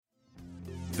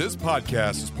This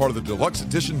podcast is part of the Deluxe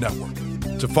Edition Network.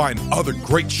 To find other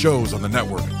great shows on the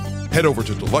network, head over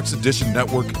to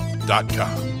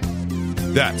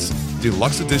deluxeeditionnetwork.com. That's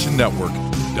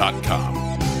deluxeeditionnetwork.com.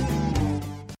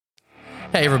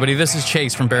 Hey everybody, this is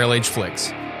Chase from Barrel Age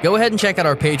Flicks. Go ahead and check out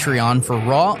our Patreon for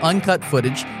raw, uncut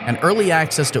footage and early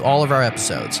access to all of our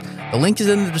episodes. The link is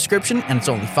in the description, and it's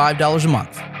only $5 a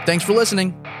month. Thanks for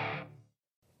listening.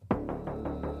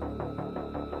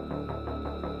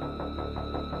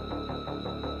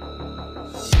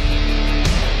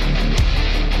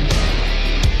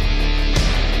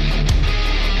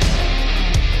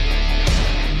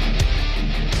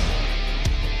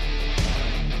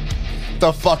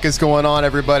 The fuck is going on,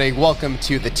 everybody? Welcome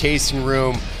to the Tasting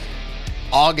Room.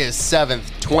 August 7th,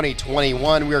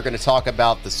 2021. We are going to talk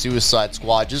about the Suicide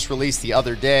Squad, just released the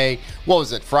other day. What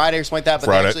was it, Friday or something like that? But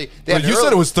Friday. You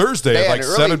said it was Thursday at like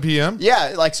 7 p.m.?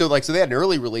 Yeah, so they had an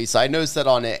early release. I noticed that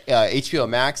on HBO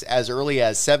Max, as early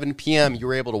as 7 p.m., you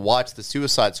were able to watch the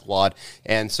Suicide Squad.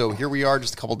 And so here we are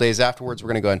just a couple days afterwards. We're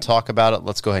going to go ahead and talk about it.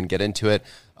 Let's go ahead and get into it.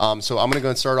 So I'm going to go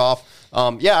and start off.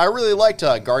 I really liked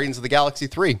Guardians of the Galaxy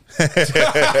 3.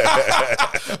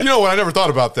 You know what? I never thought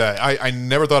about that. I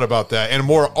never thought about that. And a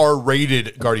more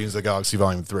R-rated Guardians of the Galaxy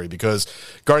Volume 3, because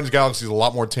Guardians of the Galaxy is a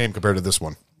lot more tame compared to this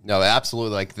one. No,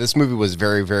 absolutely. Like, this movie was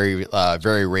very, very,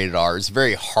 very rated R. It's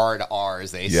very hard R,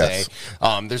 as they say.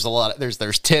 There's a lot. There's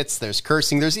tits. There's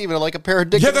cursing. There's even like a pair of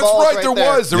dick and balls. Yeah, that's right.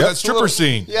 There was that stripper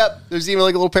scene. Yep. There's even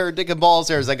like a little pair of dick and balls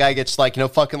there. As that guy gets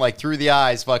fucking like through the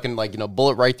eyes,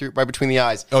 bullet right between the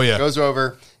eyes. Oh yeah. Goes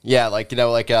over.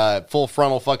 Yeah, full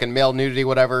frontal fucking male nudity,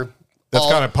 whatever. That's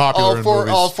kind of popular in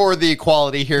movies. All for the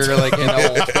equality here, like in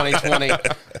old 2020.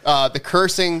 The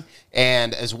cursing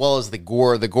and as well as the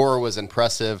gore. The gore was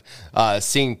impressive.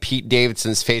 Seeing Pete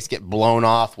Davidson's face get blown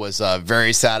off was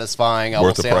very satisfying.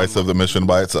 Worth the price of the mission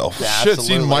by itself. Yeah, shit,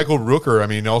 seeing Michael Rooker, I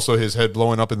mean, also his head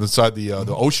blowing up inside the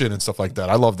ocean and stuff like that.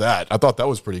 I love that. I thought that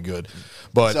was pretty good.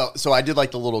 But so I did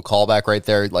like the little callback right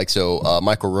there.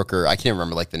 Michael Rooker, I can't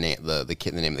remember like the name of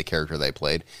the character they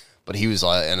played, but he was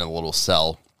in a little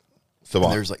cell.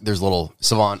 Savant. There's little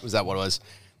Savant. Was that what it was?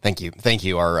 Thank you,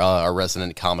 our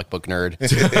resident comic book nerd.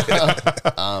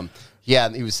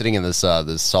 He was sitting in this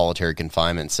solitary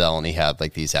confinement cell, and he had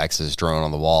like these X's drawn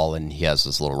on the wall, and he has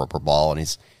this little rubber ball, and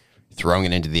he's throwing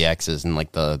it into the X's, and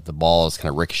like the ball is kind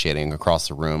of ricocheting across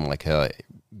the room, like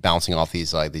bouncing off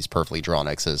these perfectly drawn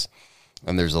X's.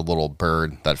 And there's a little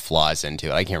bird that flies into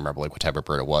it. I can't remember like what type of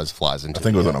bird it was. Flies into. I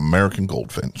think it was an American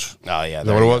goldfinch. Oh yeah, is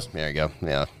that what it was? There you go.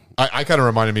 Yeah. I kind of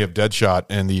reminded me of Deadshot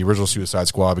and the original Suicide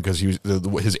Squad, because he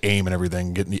was his aim and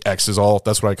everything, getting the X's all.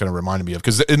 That's what I kind of reminded me of,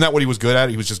 because isn't that what he was good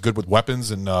at? He was just good with weapons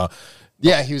and.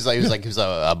 Yeah, he was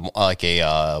a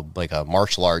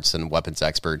martial arts and weapons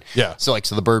expert. Yeah. So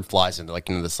the bird flies into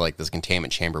this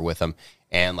containment chamber with him,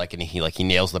 and he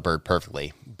nails the bird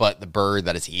perfectly. But the bird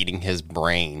that is eating his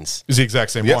brains is the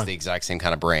exact same one. It's the exact same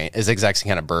kind of brain. Is the exact same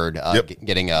kind of bird.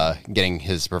 Getting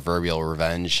his proverbial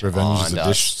revenge. Revenge is a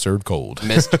dish served cold.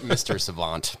 Mr.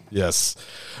 Savant. Yes.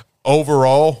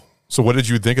 Overall, so what did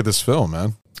you think of this film,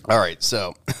 man? All right,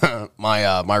 so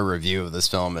my review of this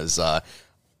film is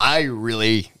I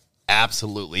really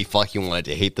absolutely fucking wanted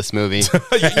to hate this movie.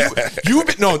 You've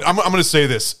been, I'm going to say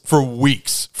this for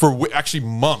weeks, actually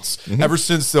months, ever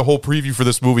since the whole preview for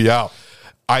this movie out.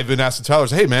 I've been asking Tyler,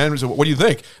 hey man, what do you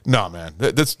think? No, man,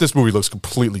 this movie looks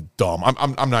completely dumb. I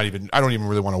don't even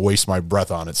really want to waste my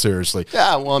breath on it. Seriously.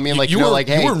 Yeah, well, I mean, you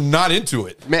were not into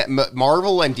it.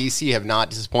 Marvel and DC have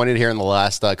not disappointed here in the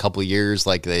last couple of years.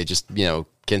 Like, they just,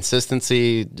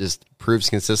 consistency just proves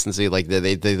consistency. Like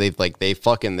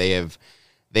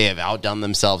they have outdone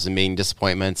themselves in being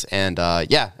disappointments. And I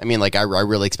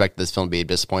really expected this film to be a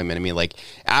disappointment. I mean,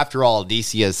 after all,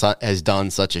 DC has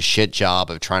done such a shit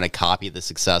job of trying to copy the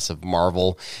success of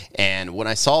Marvel. And when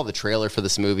I saw the trailer for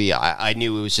this movie, I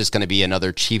knew it was just going to be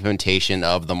another cheap imitation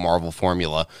of the Marvel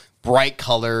formula. Bright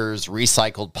colors,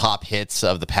 recycled pop hits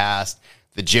of the past,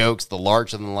 the jokes, the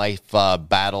larger-than-life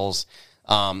battles.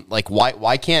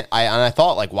 Why can't I? And I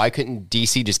thought, why couldn't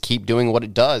DC just keep doing what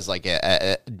it does? Why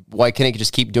can't it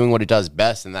just keep doing what it does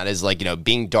best? And that is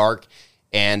being dark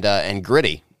and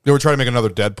gritty. They were trying to make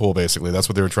another Deadpool, basically. That's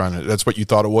what they were trying to. That's what you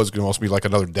thought it was going to also be like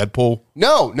another Deadpool.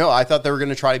 No, I thought they were going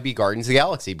to try to be Guardians of the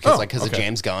Galaxy because of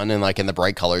James Gunn and in the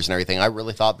bright colors and everything. I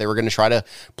really thought they were going to try to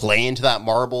play into that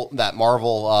Marvel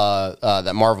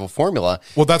formula.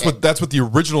 Well, that's what the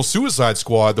original Suicide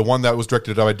Squad, the one that was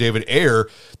directed by David Ayer,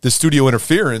 the studio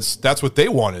interference. That's what they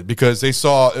wanted, because they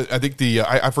saw. I think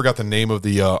I forgot the name of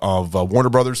Warner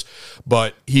Brothers,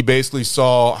 but he basically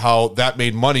saw how that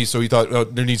made money, so he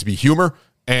thought there needs to be humor.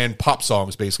 and pop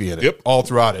songs basically in it, Yep. all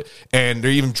throughout it. And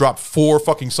they even dropped 4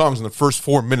 fucking songs in the first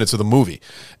 4 minutes of the movie.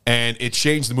 And it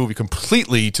changed the movie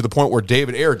completely to the point where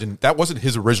David Ayer that wasn't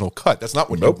his original cut. That's not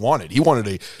what he wanted. He wanted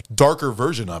a darker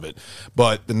version of it.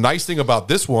 But the nice thing about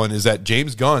this one is that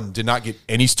James Gunn did not get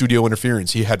any studio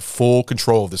interference. He had full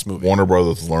control of this movie. Warner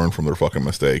Brothers learned from their fucking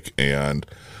mistake and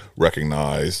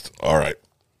recognized, all right,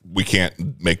 we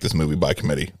can't make this movie by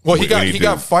committee. Well, he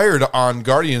got fired on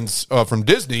Guardians from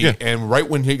Disney, and right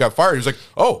when he got fired, he was like,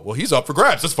 "Oh, well, he's up for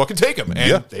grabs. Let's fucking take him."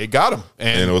 And they got him,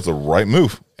 and it was the right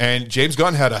move. And James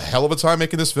Gunn had a hell of a time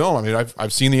making this film. I mean,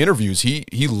 I've seen the interviews.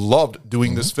 He loved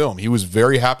doing this film. He was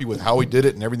very happy with how he did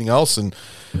it and everything else, and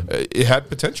it had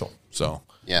potential. So.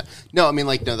 Yeah, no, I mean,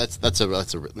 like, no, that's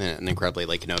an incredibly,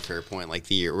 like, fair point. Like,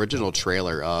 the original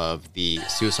trailer of the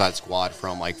Suicide Squad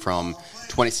from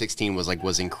 2016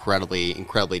 was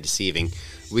incredibly deceiving.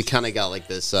 We kind of got like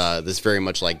this very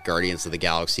much like Guardians of the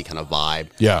Galaxy kind of vibe,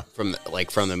 from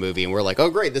the movie, and we're like, oh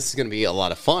great, this is going to be a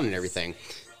lot of fun and everything.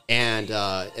 And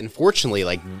unfortunately,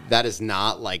 like, that is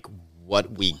not like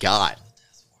what we got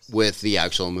with the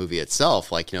actual movie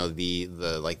itself. Like,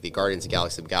 the Guardians of the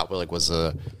Galaxy we got was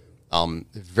a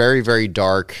very, very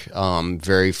dark,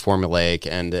 very formulaic,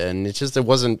 and it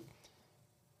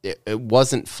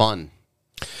wasn't fun.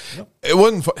 It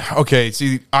wasn't okay.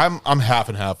 See, I'm half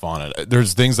and half on it.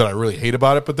 There's things that I really hate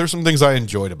about it, but there's some things I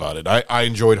enjoyed about it. I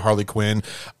enjoyed Harley Quinn.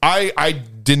 I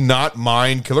did not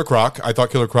mind Killer Croc. I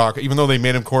thought Killer Croc, even though they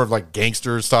made him kind of like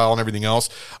gangster style and everything else,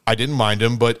 I didn't mind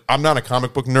him. But I'm not a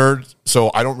comic book nerd,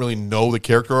 so I don't really know the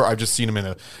character. I've just seen him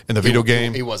in the video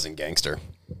game. He wasn't gangster.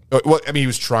 Well, I mean, he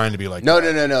was trying to be like no.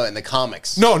 In the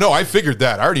comics, no. I figured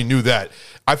that. I already knew that.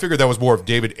 I figured that was more of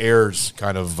David Ayer's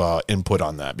kind of input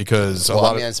on that because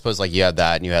I suppose like you had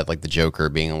that, and you had like the Joker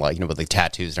being like with like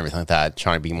tattoos and everything like that,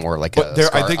 trying to be more like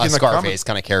a Scarface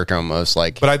kind of character almost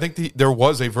like. But I think there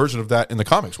was a version of that in the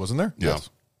comics, wasn't there? Yes.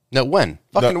 No, when?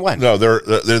 When? No,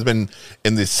 there's been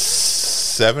in this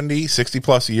 60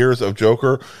 plus years of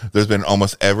Joker, there's been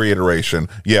almost every iteration.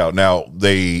 Yeah, now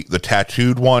the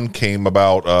tattooed one came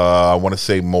about, I want to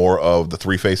say more of the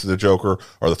Three Faces of Joker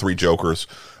or the Three Jokers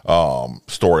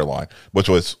storyline, which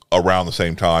was around the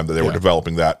same time that they were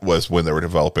developing. That was when they were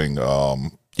developing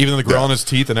even the grill in his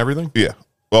teeth and everything. Yeah.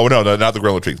 Well, no, not the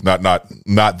grill in teeth. Not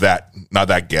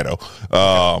that ghetto.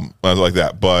 Like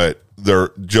that. But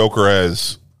their Joker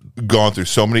has gone through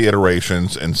so many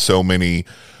iterations and so many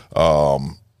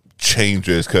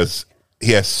changes because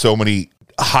he has so many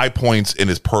high points in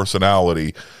his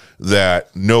personality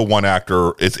that no one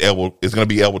actor is going to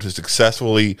be able to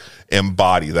successfully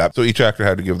embody that. So each actor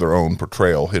had to give their own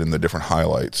portrayal, hitting the different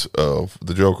highlights of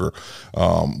the Joker,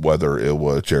 whether it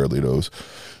was Jared Leto's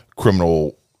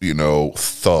criminal,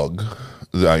 thug,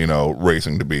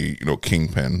 racing to be,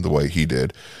 Kingpin the way he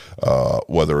did,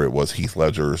 whether it was Heath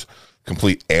Ledger's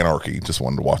complete anarchy, just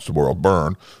wanted to watch the world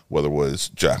burn, whether it was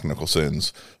Jack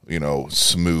Nicholson's,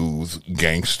 smooth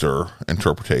gangster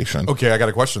interpretation. Okay, I got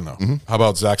a question, though. Mm-hmm. How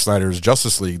about Zack Snyder's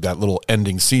Justice League, that little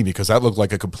ending scene? Because that looked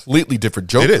like a completely different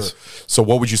Joker. It is. So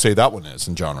what would you say that one is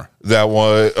in genre?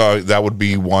 That would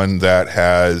be one that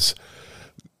has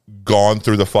gone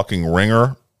through the fucking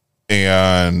ringer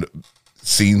and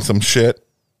seen some shit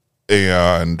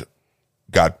and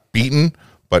got beaten,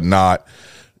 but not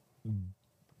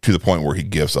to the point where he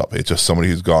gives up. It's just somebody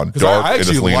who's gone dark and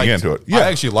just leaning into it. Yeah. I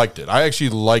actually liked it. I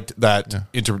actually liked that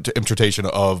interpretation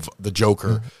of the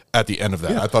Joker at the end of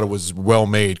that. I thought it was well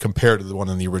made compared to the one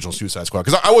in the original Suicide Squad.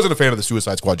 Because I wasn't a fan of the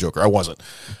Suicide Squad Joker. I wasn't.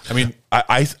 I mean,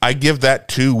 I give that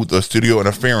to the studio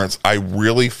interference. I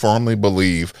really firmly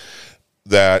believe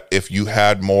that if you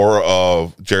had more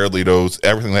of Jared Leto's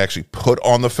everything they actually put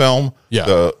on the film,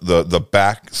 the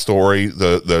backstory,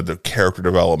 the character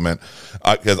development,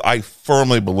 because I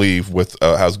firmly believe with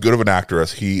as good of an actor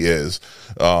as he is,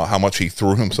 how much he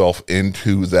threw himself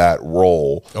into that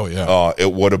role. Oh yeah,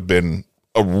 it would have been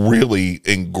a really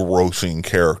engrossing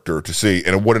character to see,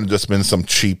 and it wouldn't have just been some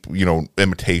cheap,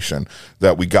 imitation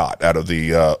that we got out of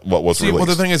the what was released. Well,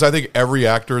 the thing is, I think every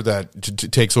actor that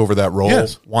takes over that role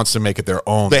wants to make it their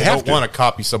own. They don't want to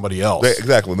copy somebody else.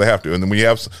 Exactly, they have to. And then when you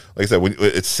have, like I said, when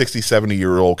it's 60,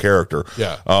 70-year-old character,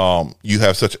 you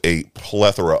have such a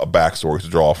plethora of backstories to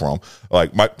draw from.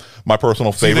 Like my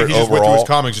personal favorite he just overall. Went to his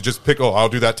comics and just pick. I'll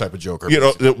do that type of Joker.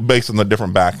 Based on the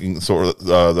different backing, sort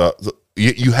of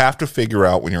you have to figure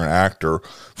out when you're an actor,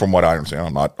 from what I understand,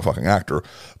 I'm not a fucking actor,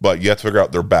 but you have to figure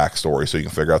out their backstory so you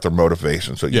can figure out their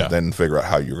motivation so you can then figure out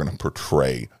how you're going to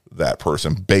portray that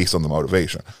person based on the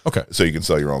motivation. Okay. So you can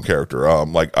sell your own character.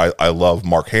 Like I love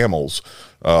Mark Hamill's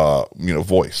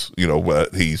voice,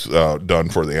 what he's done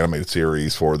for the animated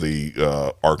series, for the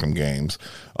Arkham games.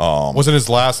 Wasn't his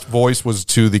last voice was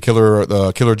to the Killer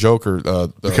Joke, or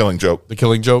The Killing Joke. The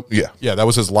Killing Joke? Yeah. Yeah, that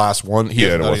was his last one. He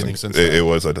hasn't it done wasn't. anything since It then.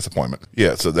 was a disappointment.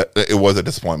 Yeah, so that it was a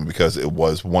disappointment because it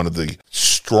was one of the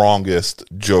strongest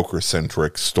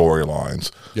Joker-centric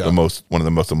storylines. Yeah. One of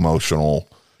the most emotional,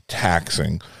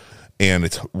 taxing, and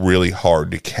it's really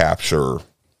hard to capture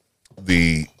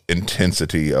the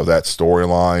intensity of that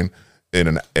storyline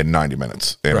in 90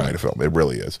 minutes animated film. It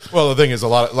really is. Well, the thing is,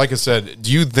 like I said,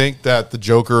 do you think that the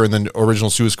Joker and the original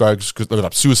Suicide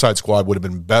Squad would have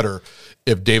been better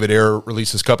if David Ayer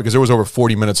released his cut? Because there was over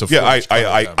 40 minutes of Yeah, footage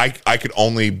I could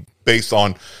only, based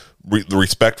on the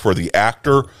respect for the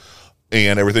actor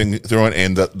and everything through it,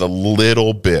 and the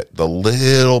little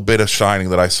bit of shining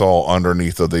that I saw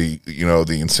underneath of the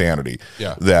the insanity,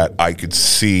 that I could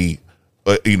see,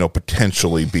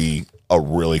 potentially be a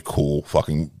really cool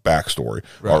fucking backstory,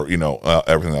 or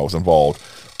everything that was involved,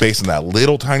 based on that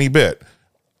little tiny bit.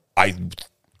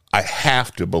 I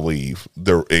have to believe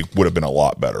it would have been a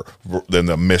lot better than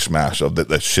the mishmash of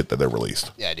the shit that they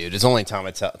released. Yeah, dude, it's only time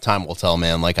will tell,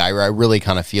 man. Like I really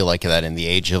kind of feel like that in the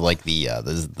age of like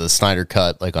the Snyder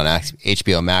cut, like on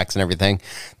HBO Max and everything,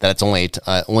 that it's only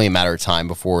a matter of time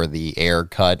before the Ayer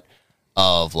cut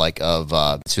of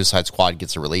Suicide Squad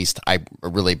gets released. I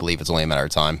really believe it's only a matter of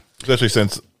time, especially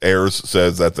since Ayers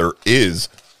says that there is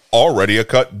already a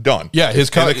cut done. Yeah, his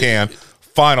cut in the can.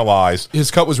 Finalized. His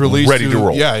cut was released, ready to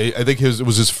roll. Yeah, I think it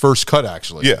was his first cut,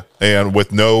 actually. Yeah, and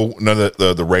with none of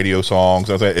the radio songs.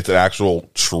 It's an actual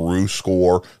true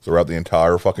score throughout the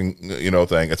entire fucking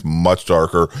thing. It's much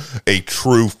darker, a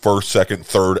true first, second,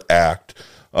 third act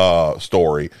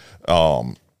story,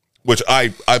 which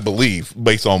I believe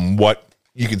based on what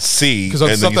you can see, and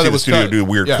then you see the studio do a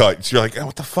weird cut. So you're like,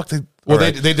 what the fuck?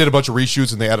 They did a bunch of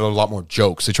reshoots and they added a lot more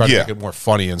jokes. They tried to make it more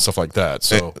funny and stuff like that.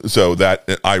 So that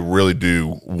I really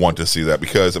do want to see that,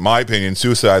 because in my opinion,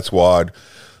 Suicide Squad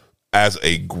as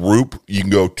a group, you can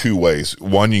go two ways.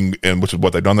 One, which is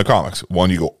what they've done in the comics. One,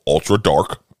 you go ultra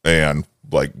dark and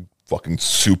like fucking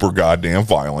super goddamn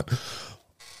violent,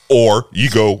 or you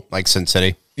go like Sin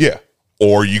City. Yeah.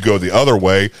 Or you go the other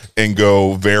way and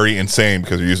go very insane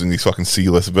because you're using these fucking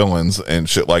C-list villains and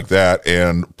shit like that,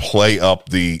 and play up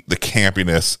the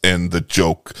campiness and the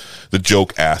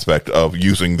joke aspect of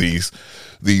using these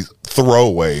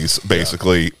throwaways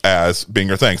basically as being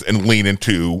your things, and lean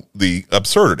into the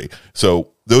absurdity. So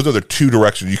those are the two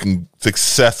directions you can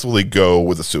successfully go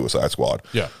with the Suicide Squad.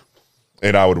 Yeah.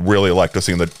 And I would really like to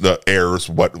see the Ayers,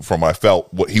 what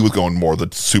he was going more the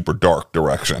super dark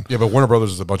direction. Yeah, but Warner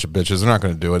Brothers is a bunch of bitches. They're not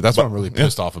going to do it. That's what I'm really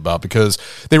pissed off about, because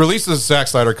they released the Zack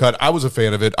Snyder cut. I was a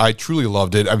fan of it. I truly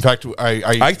loved it. In fact,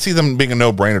 I see them being a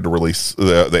no-brainer to release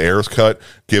the Ayers cut.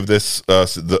 Give this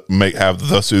have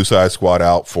the Suicide Squad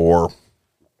out for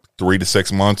 3 to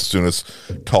 6 months as soon as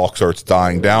talk starts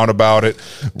dying down about it.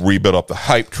 Rebuild up the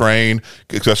hype train,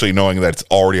 especially knowing that it's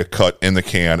already a cut in the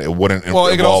can. It wouldn't. Well,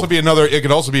 it could also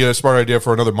be a smart idea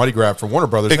for another money grab from Warner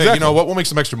Brothers. Exactly. Hey, you know what? We'll make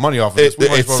some extra money off of this.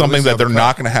 It's something that they're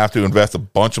not going to have to invest a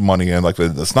bunch of money in, like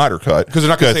the Snyder cut, because they're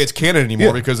not going to say it's canon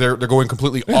anymore, because they're going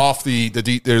completely off the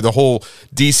whole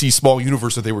DC small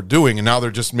universe that they were doing, and now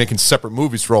they're just making separate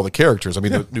movies for all the characters. I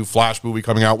mean, the new Flash movie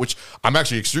coming out, which I'm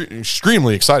actually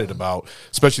extremely excited about,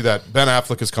 especially that Ben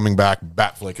Affleck is coming back,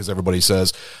 Batflick, as everybody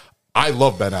says. I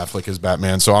love Ben Affleck as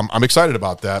Batman, so I'm excited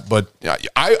about that. But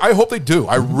I hope they do.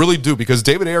 I really do, because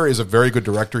David Ayer is a very good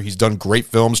director. He's done great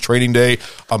films. Training Day,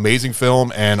 amazing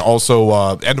film, and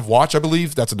also End of Watch, I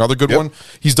believe. That's another good one.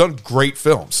 He's done great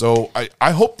films. So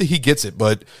I hope that he gets it.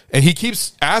 And he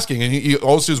keeps asking, and he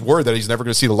also is worried that he's never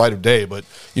going to see the light of day. But,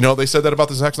 they said that about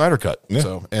the Zack Snyder cut. Yeah.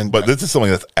 So, but this is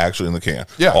something that's actually in the can.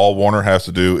 Yeah. All Warner has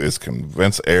to do is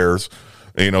convince Ayers,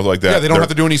 like that. Yeah, they don't have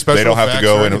to do any special They don't have to effects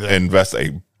go or and anything. invest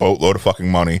a boatload of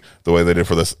fucking money the way they did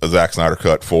for this Zack Snyder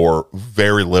cut for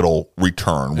very little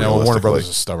return. Yeah, well, Warner Brothers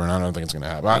is stubborn. I don't think it's going to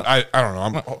happen. I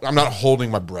don't know. I'm not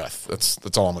holding my breath. That's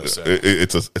all I'm going to say.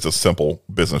 It's a simple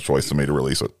business choice to me to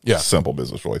release it. Yeah, simple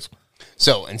business choice.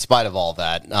 So, in spite of all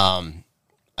that,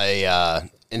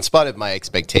 in spite of my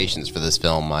expectations for this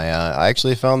film, I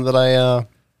actually found that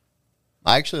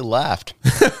I actually laughed.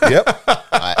 Yep,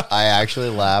 I actually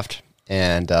laughed.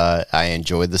 And I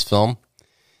enjoyed this film,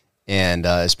 and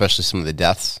especially some of the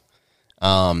deaths.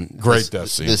 Great death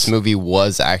scenes. This movie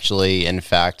was actually, in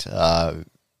fact,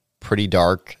 pretty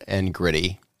dark and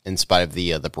gritty, in spite of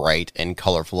the bright and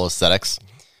colorful aesthetics,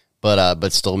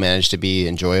 but still managed to be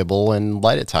enjoyable and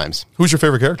light at times. Who's your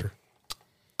favorite character?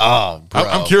 Oh, bro.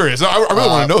 I'm curious. I really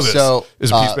want to know this. So,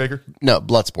 is it Peacemaker? No,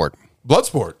 Bloodsport.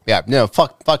 Bloodsport. Yeah, no,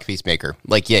 fuck Peacemaker.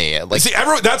 Like, yeah. Like, See,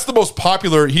 everyone, that's the most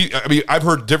popular. I mean, I've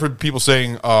heard different people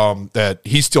saying that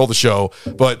he stole the show,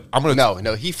 but I'm gonna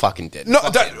no, he fucking did. No,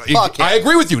 Fuck him. I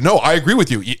agree with you. No, I agree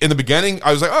with you. In the beginning,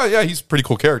 I was like, oh yeah, he's a pretty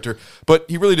cool character, but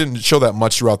he really didn't show that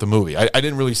much throughout the movie. I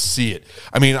didn't really see it.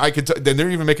 I mean, I could. Then they're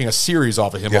even making a series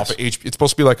off of him off of HBO. It's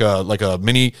supposed to be like a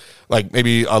mini, like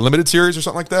maybe a limited series or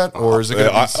something like that, or is it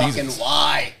going to be seasons? Fucking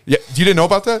lie. Yeah, you didn't know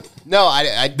about that? No,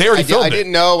 I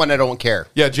didn't know, and I don't care.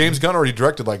 Yeah, James Gunn already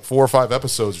directed like 4 or 5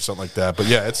 episodes or something like that. But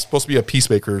yeah, it's supposed to be a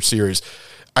Peacemaker series.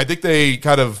 I think they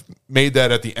kind of made that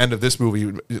at the end of this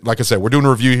movie. Like I said, we're doing a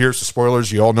review here, so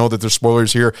spoilers. You all know that there's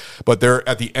spoilers here. But they're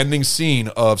at the ending scene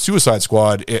of Suicide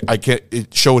Squad.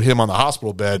 It showed him on the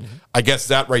hospital bed. I guess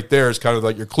that right there is kind of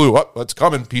like your clue. Oh, it's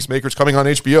coming. Peacemaker's coming on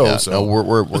HBO. Yeah, so no,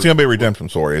 we're It's going to be a redemption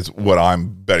story is what I'm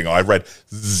betting on. I've read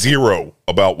zero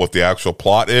about what the actual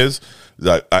plot is.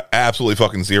 Absolutely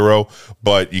fucking zero.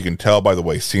 But you can tell by the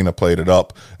way Cena played it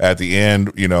up at the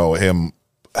end, him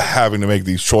having to make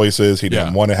these choices. He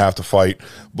didn't want to have to fight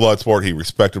Bloodsport. He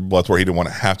respected Bloodsport. He didn't want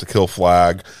to have to kill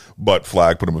Flag, but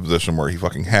Flag put him in a position where he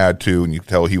fucking had to, and you can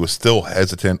tell he was still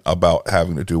hesitant about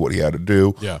having to do what he had to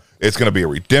do. Yeah. It's going to be a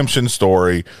redemption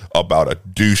story about a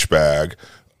douchebag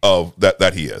of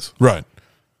that he is. right.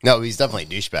 no, he's definitely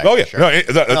a douchebag. Oh yeah, for sure.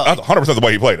 no, that's 100% the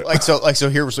way he played it. So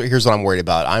here's what I'm worried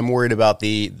about. I'm worried about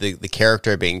the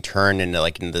character being turned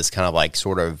into this kind of like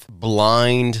sort of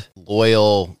blind,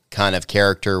 loyal kind of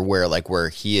character where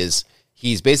he's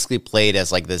basically played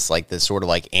as this sort of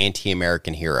like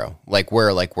anti-American hero,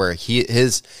 where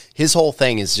his whole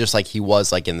thing is just like he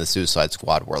was like in the Suicide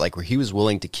Squad, where he was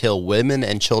willing to kill women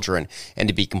and children and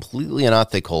to be completely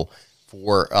unethical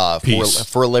for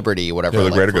liberty, whatever, For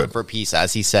the greater good. for peace,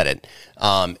 as he said it,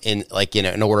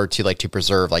 in order to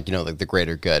preserve the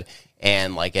greater good,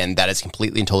 and that is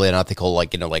completely and totally unethical.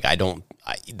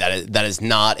 That is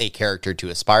not a character to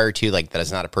aspire to. That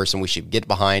is not a person we should get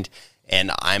behind. And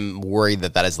I'm worried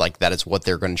that is what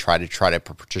they're going to try to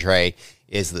portray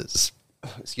is this.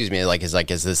 Excuse me,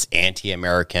 is this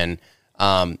anti-American,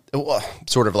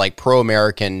 sort of like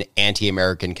pro-American,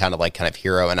 anti-American kind of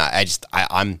hero. And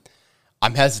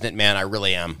I'm hesitant, man. I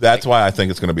really am. That's why I think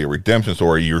it's going to be a redemption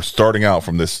story. You're starting out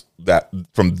from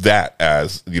that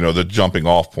as the jumping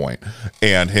off point,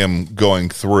 and him going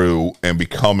through and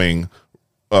becoming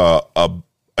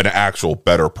an actual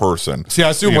better person. See, I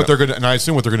assume what they're going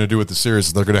to do with the series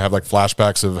is they're going to have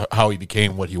flashbacks of how he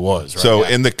became what he was. Right? So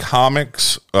in the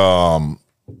comics,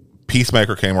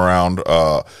 Peacemaker came around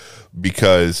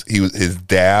because his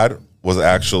dad was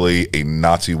actually a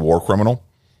Nazi war criminal.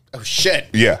 Oh shit!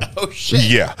 Yeah. Oh shit!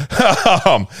 Yeah.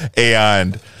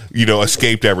 And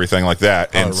escaped everything like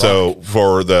that. And so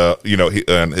for the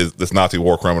this Nazi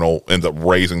war criminal ends up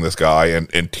raising this guy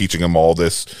and teaching him all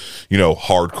this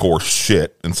hardcore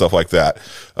shit and stuff like that.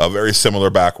 A very similar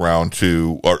background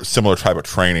to, or similar type of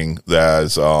training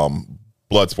as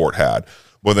Bloodsport had.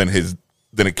 Well,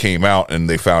 then it came out and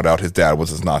they found out his dad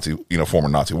was this Nazi, former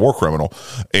Nazi war criminal,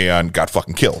 and got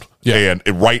fucking killed. Yeah.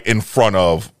 And right in front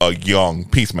of a young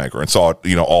Peacemaker, and saw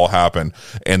it, all happen.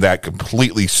 And that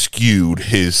completely skewed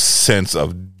his sense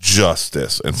of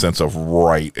justice and sense of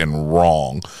right and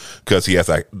wrong, because he has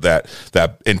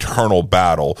that internal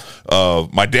battle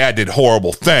of, my dad did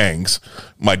horrible things.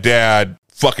 My dad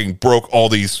fucking broke all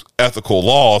these ethical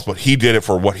laws, but he did it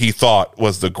for what he thought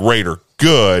was the greater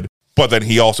good. But then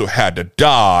he also had to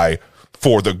die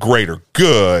for the greater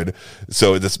good.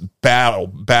 So this battle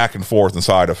back and forth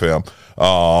inside of him.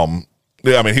 But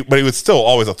he was still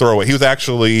always a throwaway. He was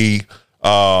actually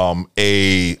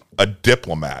a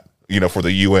diplomat, for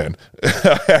the UN,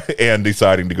 and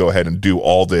deciding to go ahead and do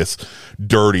all this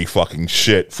dirty fucking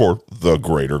shit for the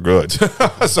greater good.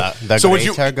 So would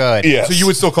you good? Yes. So you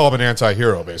would still call him an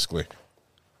anti-hero, basically.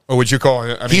 Or would you call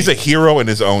him? He's a hero in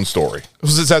his own story.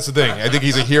 That's the thing. I think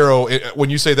he's a hero. When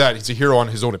you say that, he's a hero on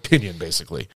his own opinion,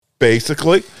 basically.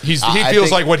 Basically. He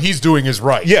feels like what he's doing is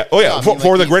right. Yeah. Oh, yeah.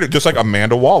 For the greater, just like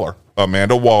Amanda Waller.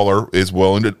 Amanda Waller was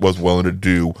willing to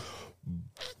do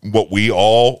what we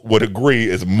all would agree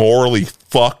is morally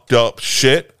fucked up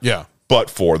shit. Yeah. But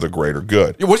for the greater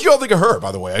good. What do you all think of her,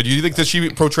 by the way? Do you think that she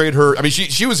portrayed her? I mean,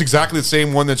 she was exactly the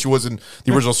same one that she was in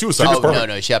the original Suicide Squad.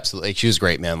 No, she absolutely, she was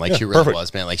great, man. She really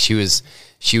was, man. She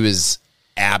was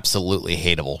absolutely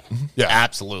hateable. Yeah,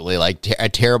 absolutely, a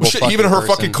terrible. Well, shit, even her person.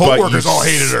 fucking coworkers all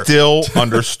hated her. Still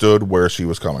understood where she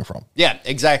was coming from. Yeah,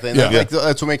 exactly. And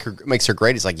that's what makes her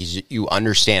great. Is you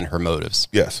understand her motives.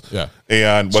 Yes. Yeah.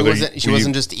 And she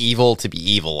wasn't just evil to be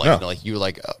evil. You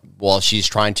were well, she's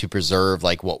trying to preserve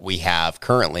what we have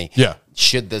currently. Yeah.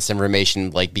 should this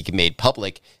information like be made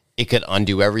public, it could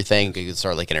undo everything. It could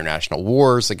start like international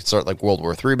wars. It could start like World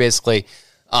War III, basically.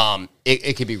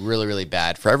 It could be really, really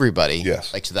bad for everybody.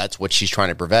 Yes. Like, so that's what she's trying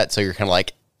to prevent. So you're kind of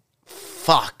like,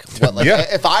 fuck. What, like, Yeah.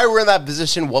 if I were in that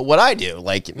position, what would I do?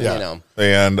 Like, you know.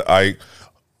 And I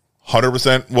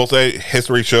 100% will say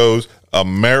history shows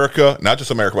America, not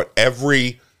just America, but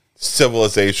every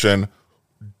civilization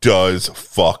does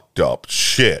fucked up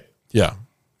shit. Yeah.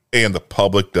 And the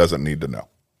public doesn't need to know.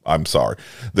 I'm sorry.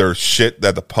 There's shit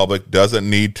that the public doesn't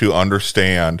need to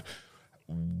understand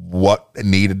what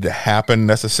needed to happen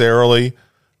necessarily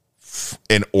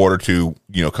in order to,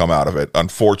 you know, come out of it.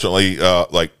 Unfortunately,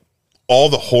 like all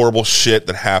the horrible shit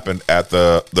that happened at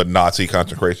the Nazi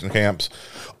concentration camps,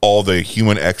 all the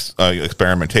human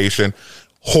experimentation,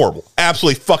 horrible,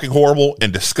 absolutely fucking horrible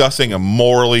and disgusting and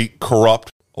morally corrupt.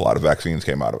 A lot of vaccines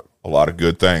came out of it. A lot of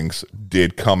good things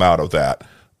did come out of that.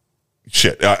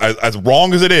 Shit, as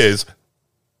wrong as it is,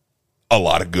 a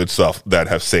lot of good stuff that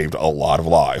have saved a lot of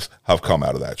lives have come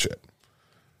out of that shit.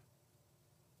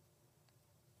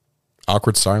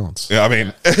 Awkward silence. Yeah, I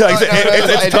mean,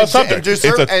 it's a tough subject. It's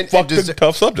a fucking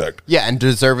tough subject. Yeah, and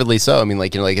deservedly so. I mean,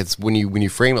 like, you know, like it's when you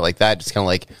frame it like that, it's kind of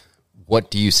like,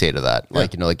 what do you say to that?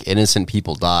 Like, you know, like innocent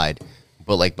people died,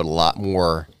 but a lot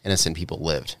more innocent people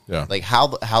lived. Yeah. Like how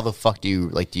the fuck do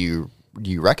you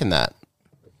reckon that?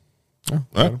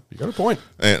 You got a point.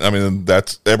 And I mean,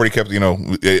 that's everybody kept, you know,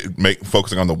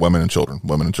 focusing on the women and children.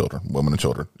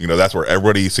 You know, that's where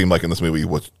everybody seemed like in this movie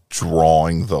was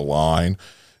drawing the line.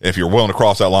 If you're willing to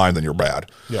cross that line, then you're bad.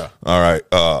 Yeah. All right.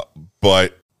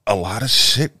 But a lot of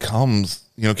shit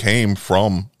came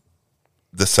from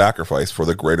the sacrifice for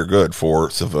the greater good, for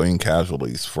civilian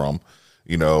casualties, from,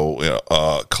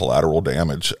 collateral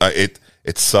damage.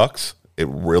 It sucks. It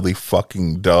really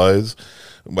fucking does.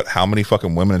 But how many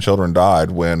fucking women and children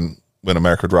died when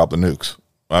America dropped the nukes?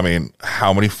 I mean,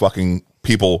 how many fucking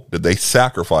people did they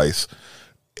sacrifice?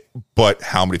 But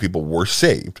how many people were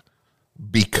saved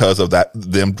because of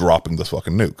them dropping the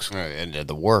fucking nukes? And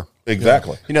the war.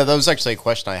 Exactly. You know, that was actually a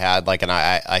question I had, like, and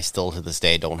I still to this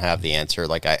day don't have the answer.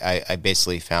 Like, I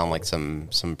basically found like some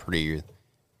pretty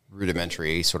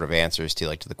rudimentary sort of answers to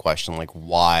the question, like,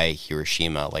 why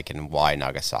Hiroshima, like, and why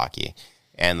Nagasaki.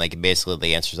 And like basically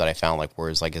the answers that I found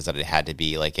is that it had to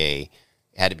be like a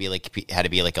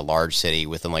large city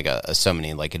within like a so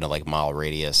many mile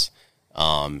radius,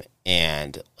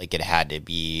 and like it had to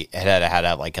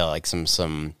have like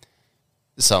some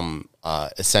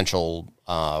essential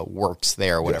works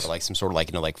there or whatever, yes. Like some sort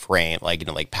of frame,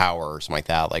 like power or something like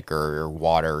that, or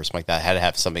water or something like that. It had to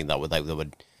have something that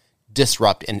would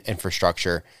disrupt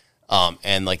infrastructure,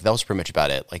 and like that was pretty much about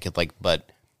it. But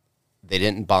they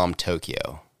didn't bomb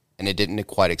Tokyo, and it didn't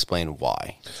quite explain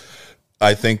why.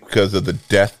 I think because of the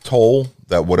death toll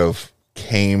that would have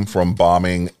came from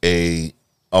bombing a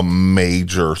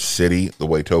major city the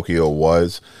way Tokyo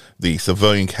was, the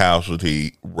civilian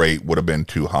casualty rate would have been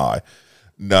too high.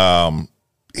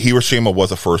 Hiroshima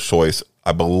was a first choice.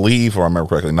 I believe, or I remember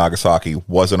correctly, Nagasaki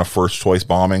wasn't a first choice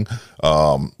bombing.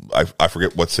 I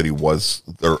forget what city was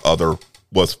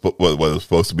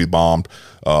supposed to be bombed,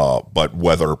 but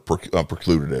weather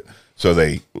precluded it. So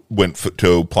they went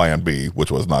to plan B,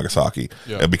 which was Nagasaki.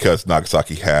 Yeah. And because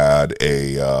Nagasaki had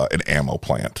an ammo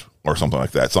plant or something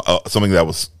like that, something that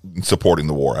was supporting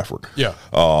the war effort. Yeah.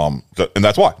 And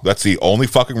that's why. That's the only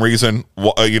fucking reason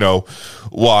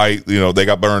why they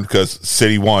got burned, because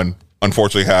City 1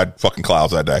 unfortunately had fucking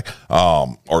clouds that day,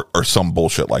 or some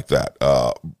bullshit like that.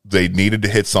 They needed to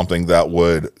hit something that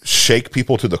would shake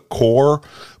people to the core,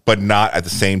 but not at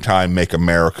the same time make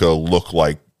America look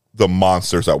like the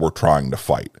monsters that we're trying to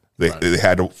fight. They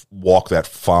had to walk that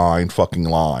fine fucking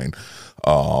line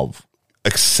of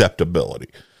acceptability.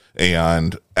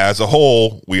 And as a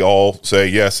whole, we all say,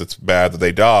 yes, it's bad that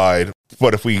they died,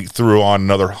 but if we threw on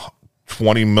another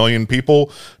 20 million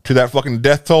people to that fucking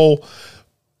death toll,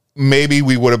 maybe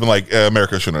we would have been like,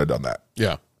 America shouldn't have done that.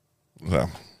 Yeah. So.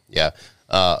 Yeah.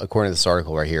 According to this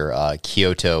article right here,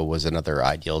 Kyoto was another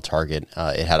ideal target.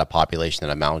 It had a population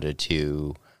that amounted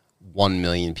to 1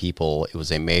 million people. It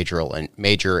was a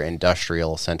major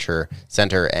industrial center,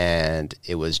 and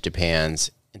it was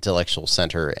Japan's intellectual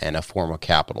center and a former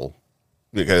capital.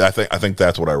 Okay, I think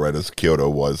that's what I read, is Kyoto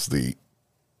was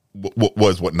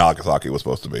what Nagasaki was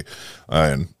supposed to be,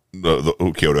 and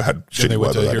Kyoto had shitty they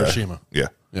went weather to that Hiroshima. Day.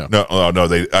 Yeah. No.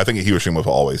 I think Hiroshima was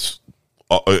always,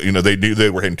 they knew they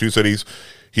were hitting two cities.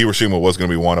 Hiroshima was going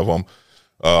to be one of them.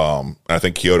 I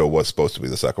think Kyoto was supposed to be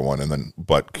the second one,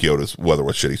 but Kyoto's weather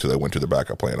was shitty, so they went to the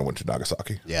backup plan and went to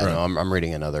Nagasaki. Yeah, no, I'm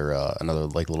reading another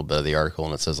like little bit of the article,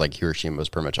 and it says like Hiroshima was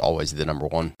pretty much always the number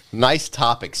one. Nice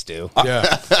topic, Stu. Yeah.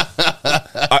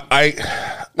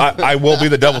 I will be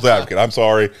the devil's advocate. I'm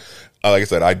sorry. Like I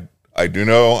said, I do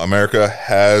know America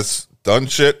has done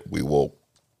shit. We will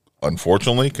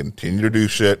unfortunately continue to do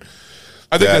shit.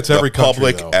 I think that's every the country,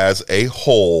 public though. as a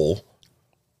whole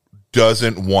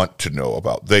doesn't want to know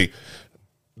about. They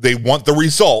want the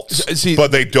results, See,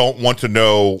 but they don't want to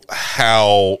know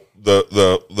how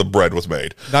the bread was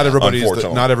made. Not everybody's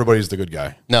unfortunately. the good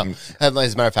guy. No, as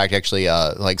a matter of fact, actually,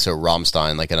 so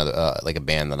Rammstein, like another like a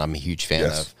band that I'm a huge fan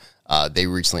Yes. of. They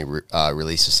recently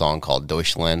released a song called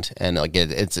Deutschland, and like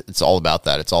it's all about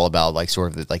that. It's all about like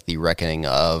sort of the reckoning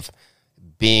of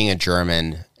being a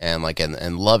German and like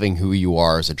and loving who you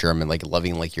are as a German, like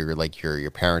loving like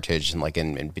your parentage and like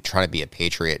and trying to be a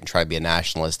patriot and try to be a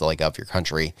nationalist like of your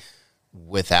country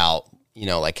without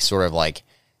like sort of like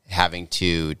having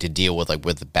to deal with like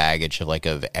with the baggage of like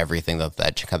of everything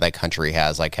that country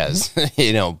has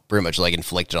pretty much like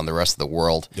inflicted on the rest of the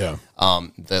world. Yeah.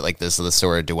 Like this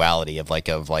sort of duality of like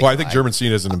Well, I think German's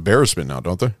seen as an embarrassment now,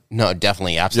 don't they? no,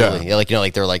 definitely, absolutely. Yeah.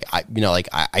 Like they're like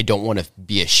I don't want to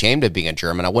be ashamed of being a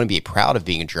German. I want to be proud of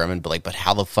being a German, but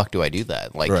how the fuck do I do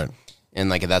that? Like, Right. And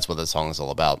like that's what the song is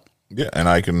all about. Yeah, and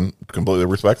I can completely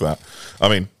respect that. I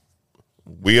mean,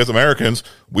 we as Americans,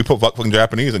 we put fucking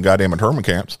Japanese in goddamn internment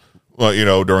camps,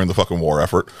 during the fucking war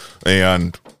effort.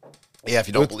 And Yeah, if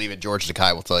you don't believe it, George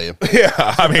Takei will tell you. yeah,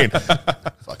 I mean,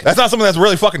 that's not something that's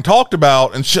really fucking talked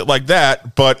about and shit like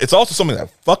that, but it's also something that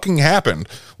fucking happened.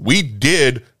 We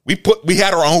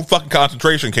had our own fucking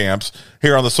concentration camps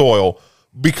here on the soil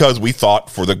because we thought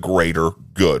for the greater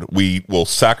good. We will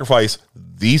sacrifice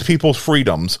these people's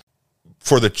freedoms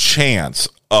for the chance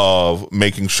of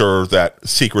making sure that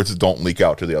secrets don't leak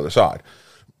out to the other side.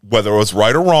 Whether it was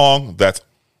right or wrong, that's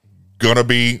going to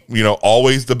be,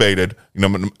 always debated.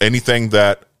 Anything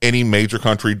that any major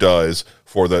country does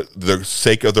for the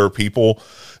sake of their people,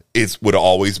 would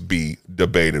always be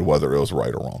debated whether it was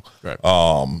right or wrong.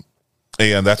 Right.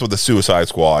 And that's what the Suicide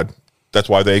Squad, that's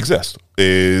why they exist,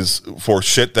 is for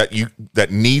shit that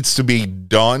needs to be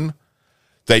done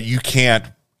that you can't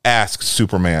ask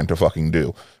Superman to fucking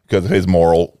do because of his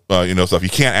moral, stuff. You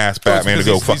can't ask Batman to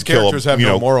go fucking kill him. These characters have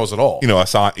no morals at all.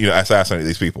 Assassinate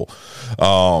these people.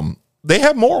 They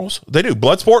have morals. They do.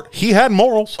 Bloodsport, he had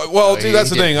morals. Well, he dude, that's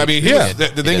the did. thing. I mean,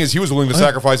 the thing is, he was willing to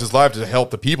sacrifice his life to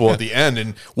help the people at the end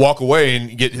and walk away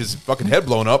and get his fucking head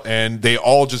blown up. And they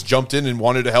all just jumped in and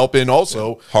wanted to help in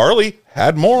also. Harley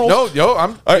had morals.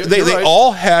 They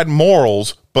all had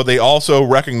morals, but they also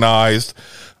recognized,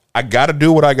 I got to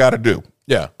do what I got to do.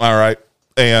 Yeah. All right.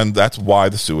 And that's why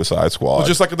the Suicide Squad. Well,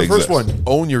 just like in the exists. first one,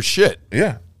 own your shit.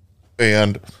 Yeah.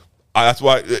 And that's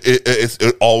why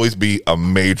it always be a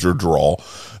major draw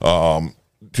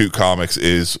to comics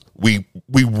is we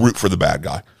root for the bad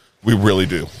guy. We really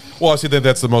do. Well, I see that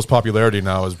that's the most popularity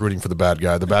now is rooting for the bad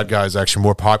guy. The bad guy is actually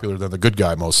more popular than the good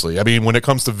guy mostly. I mean, when it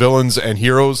comes to villains and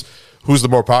heroes, who's the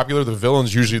more popular? The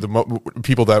villains usually the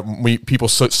people that people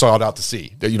sought out to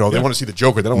see. They want to see the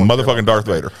Joker. They don't want Motherfucking Darth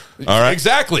Vader. All right.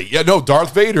 Exactly. Yeah. No,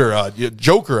 Darth Vader,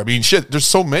 Joker. I mean, shit. There's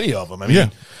so many of them. I mean, Yeah.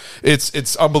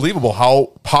 it's unbelievable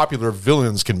how popular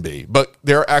villains can be, but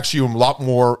they're actually a lot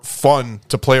more fun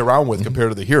to play around with compared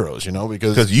to the heroes.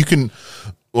 Because you can.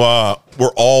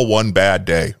 We're all one bad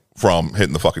day from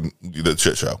hitting the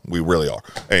shit show. We really are,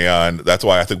 and that's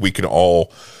why I think we can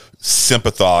all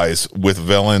sympathize with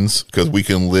villains because we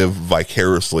can live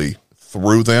vicariously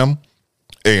through them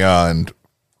and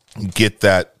get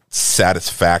that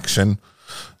satisfaction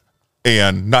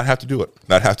and not have to do it,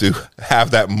 not have to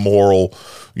have that moral,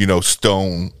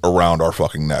 stone around our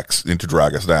fucking necks and to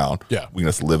drag us down. Yeah. We can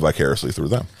just live vicariously through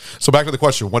them. So back to the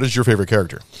question: what is your favorite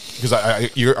character? Because I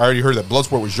already heard that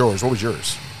Bloodsport was yours. What was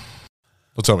yours?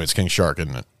 Don't tell me it's King Shark,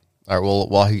 isn't it? All right.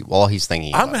 Well, while he's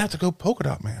thinking, I'm going to have to go Polka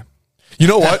Dot Man. You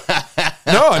know what?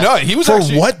 No, he was For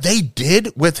actually, what they did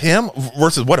with him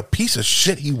versus what a piece of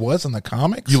shit he was in the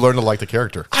comics. you learned to like the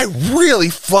character. I really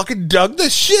fucking dug the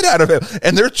shit out of him.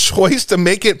 And their choice to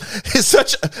make it is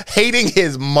such hating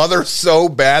his mother so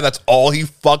bad. That's all he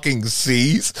fucking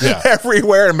sees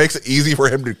everywhere and makes it easy for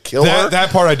him to kill her. That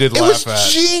part I did It laugh was at.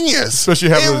 genius. Especially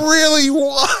having it really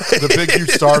was. The big huge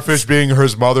starfish being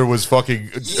his mother was fucking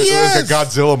Yes. like a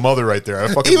Godzilla mother right there. I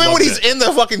fucking Even when loved he's it. in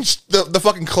the fucking the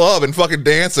fucking club and fucking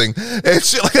dancing and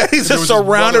shit like that, he's There just was his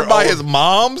surrounded mother by all- his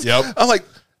moms. Yep. I'm like,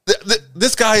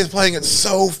 this guy is playing it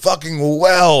so fucking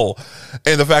well,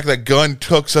 and the fact that Gunn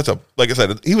took such a, like I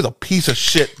said, he was a piece of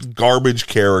shit garbage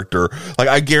character. Like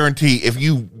I guarantee, if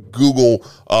you Google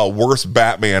worst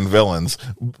Batman villains,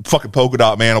 fucking Polka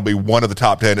Dot Man will be one of the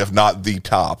top 10, if not the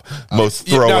top most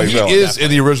throwaway he villain. is in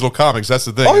the original comics. That's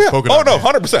the thing. Oh, It's yeah. Polka Oh, Dot no,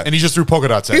 Man. 100%. And he just threw polka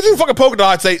dots at These you. are fucking polka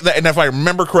dots. And if I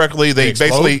remember correctly, they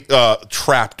explode? basically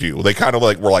trapped you. They kind of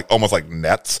like were like almost like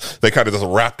nets. They kind of just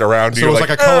wrapped around you. So it was like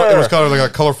a color. It was "Arr!" kind of like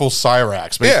a colorful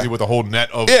Cyrax, basically, Yeah. with a whole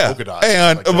net of Yeah, polka dots.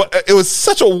 and like that. it was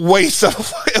such a waste of.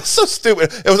 It was so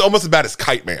stupid. It was almost as bad as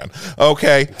Kite Man.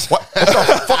 Okay, what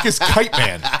the fuck is Kite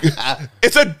Man?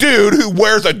 it's a dude who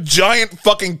wears a giant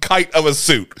fucking kite of a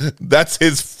suit. That's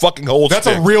his fucking whole. That's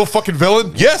shtick. a real fucking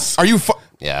villain? Yes. Are you?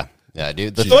 Yeah,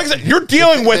 dude. So like I said, you're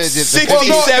dealing with the- 60, Well,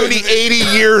 no, 70, 80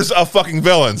 years of fucking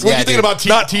villains. What are Yeah, you thinking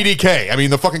dude. about TDK? I mean,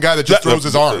 the fucking guy that just throws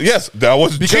his arms. Yes, that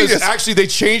was Because genius. actually, they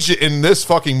changed it in this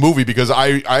fucking movie because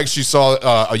I actually saw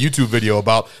a YouTube video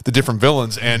about the different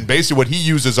villains, and basically what he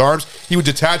used his arms, he would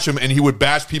detach them and he would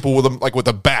bash people with them like with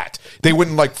a bat. They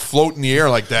wouldn't like float in the air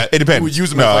like that. It depends. He would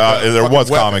use them No, as like a there fucking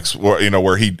was weapon. comics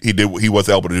where he was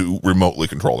able to remotely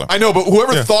control them. I know, but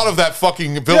whoever thought of that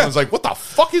fucking villain's like, what the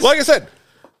fuck is? Like I said,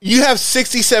 you have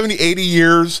 60, 70, 80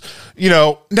 years.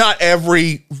 Not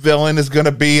every villain is going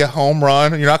to be a home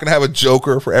run. You're not going to have a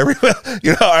Joker for every.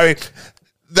 I mean,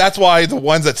 that's why the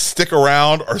ones that stick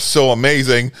around are so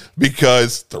amazing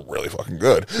because they're really fucking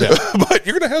good. Yeah. But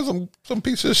you're going to have some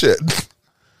piece of shit.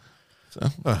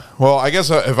 Well, I guess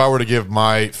if I were to give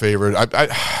my favorite, I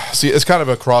see it's kind of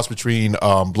a cross between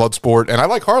Bloodsport and I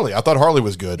like Harley. I thought Harley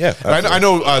was good. Yeah, And I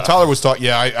know Tyler was talking.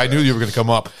 Yeah, I knew you were going to come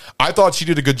up. I thought she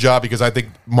did a good job because I think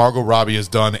Margot Robbie has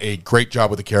done a great job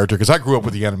with the character. Because I grew up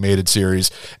with the animated series,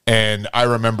 and I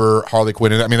remember Harley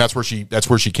Quinn. And I mean, that's where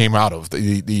she came out of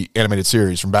the animated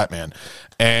series from Batman,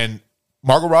 and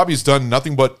Margot Robbie's done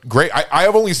nothing but great. I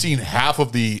have only seen half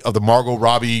of the Margot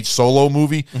Robbie solo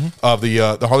movie of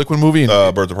the Harley Quinn movie.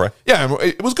 And, Birds of Prey. yeah,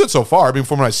 it was good so far. I mean,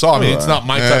 from what I saw, I mean, it's not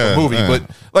my type of movie, but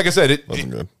like I said, it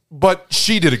good. But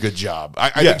she did a good job. I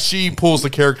Yeah. think she pulls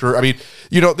the character. I mean,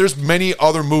 there's many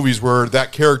other movies where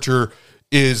that character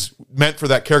is meant for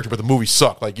that character, but the movie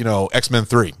sucked. Like X-Men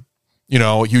 3.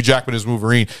 Hugh Jackman as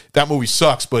Wolverine. That movie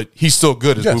sucks, but he's still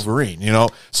good as Wolverine,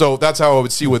 So that's how I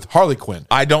would see with Harley Quinn.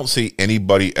 I don't see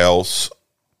anybody else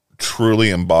truly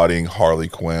embodying Harley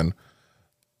Quinn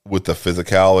with the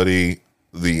physicality,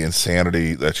 the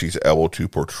insanity that she's able to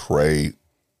portray.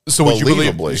 So would you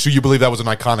Believably. believe? So you believe that was an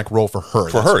iconic role for her?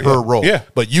 For That's her, her yeah. role. Yeah.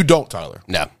 But you don't, Tyler.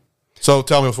 No. So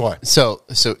tell me why. So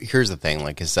here's the thing,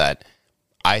 is that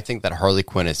I think that Harley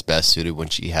Quinn is best suited when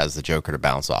she has the Joker to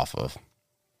bounce off of.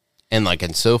 And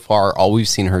so far, all we've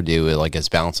seen her do is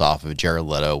bounce off of Jared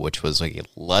Leto, which was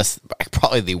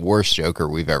probably the worst Joker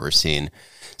we've ever seen.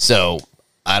 So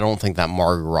I don't think that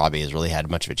Margot Robbie has really had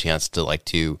much of a chance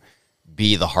to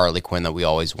be the Harley Quinn that we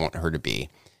always want her to be.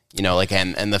 And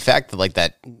the fact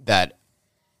that that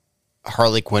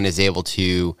Harley Quinn is able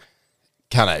to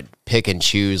kind of pick and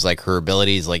choose her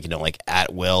abilities,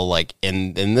 at will,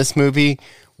 in this movie,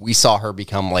 we saw her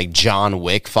become John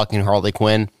Wick fucking Harley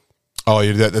Quinn. Oh,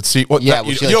 you that's see what? Yeah, that,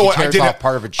 well, you know what? she I tears did off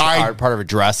part of a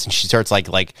dress, and she starts her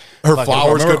fucking-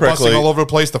 flowers remember go busting correctly- all over the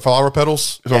place. The flower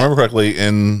petals. If I remember correctly,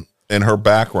 in her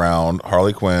background,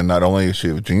 Harley Quinn, not only is she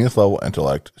of genius level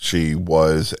intellect, she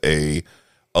was a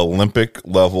Olympic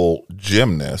level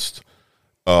gymnast.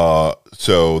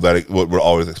 So that it would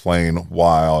always explain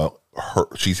why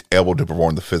she's able to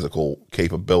perform the physical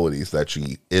capabilities that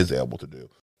she is able to do.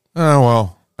 Oh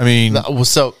well, I mean, Well,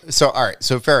 so all right,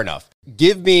 so fair enough.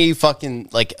 Give me fucking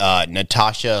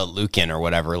Natasha Lukin or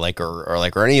whatever,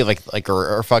 or any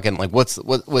or fucking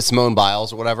what's Simone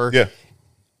Biles or whatever. Yeah.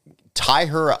 Tie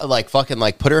her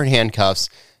put her in handcuffs,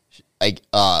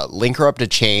 link her up to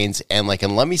chains, and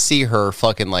let me see her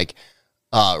fucking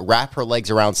wrap her legs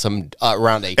around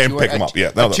around a And pick 'em up, yeah.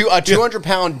 a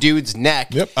 200-pound dude's neck,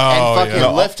 Yep. and Oh, fucking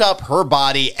yeah. lift up her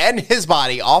body and his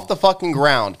body off the fucking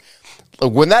ground.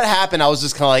 When that happened, I was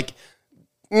just kind of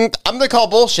I'm gonna call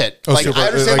bullshit. Oh, super- I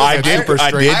understand. like this- super I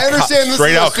straight. understand this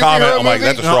straight is a out comment. superhero I'm like, movie.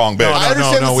 that's a strong bitch. I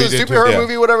understand we this is a did too. superhero Yeah.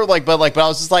 movie, whatever. But I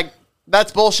was just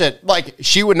that's bullshit.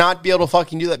 She would not be able to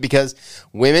fucking do that because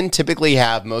women typically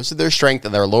have most of their strength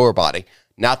in their lower body,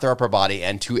 not their upper body,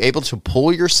 and to able to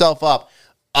pull yourself up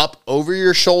over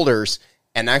your shoulders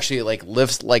and actually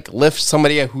lift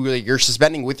somebody who you're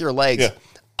suspending with your legs. Yeah.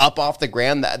 Up off the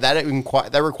ground,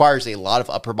 that requires a lot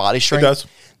of upper body strength. It does.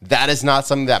 That is not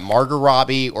something that Margot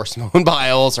Robbie or Simone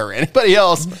Biles or anybody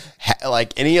else,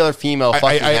 any other female,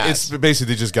 fucking has. it's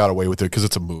basically they just got away with it because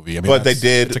it's a movie. I mean, But they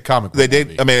did. It's a comic. They book did.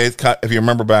 movie. I mean, if you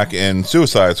remember back in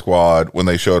Suicide Squad when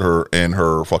they showed her in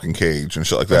her fucking cage and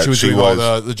shit like that, She was doing all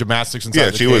the gymnastics inside. yeah,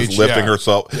 the she was cage. lifting Yeah.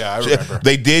 herself. Yeah, I She- remember.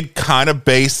 They did kind of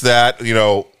base that,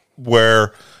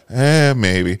 where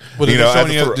Maybe. Well,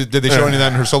 did, did they show any of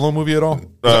that in her solo movie at all? Like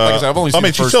I said, I've only seen the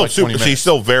she's first, still 20 minutes. she's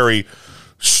still very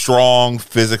strong,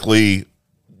 physically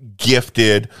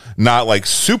gifted, not like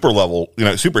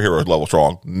superhero level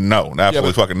strong. No,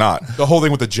 absolutely fucking not. The whole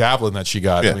thing with the javelin that she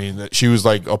got. Yeah. I mean, she was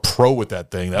like a pro with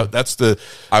that thing. That's the.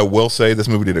 I will say this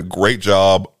movie did a great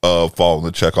job of following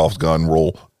the Chekhov's gun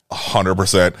rule.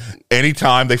 100%.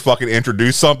 Anytime they fucking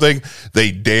introduced something,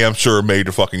 they damn sure made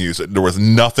to fucking use it. There was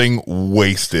nothing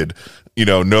wasted.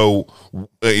 No,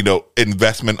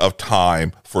 investment of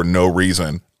time for no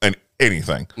reason and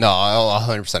anything. No, I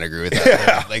 100% agree with that.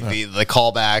 Yeah. Like the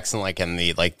callbacks and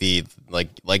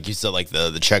like you said, like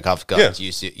the Chekhov guns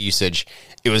usage.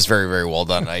 It was very, very well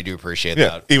done. I do appreciate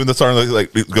that. Even the starting,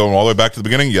 like going all the way back to the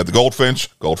beginning, you had the Goldfinch.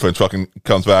 Goldfinch fucking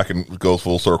comes back and goes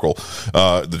full circle.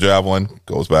 The Javelin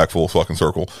goes back full fucking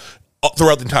circle.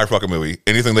 Throughout the entire fucking movie,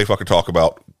 anything they fucking talk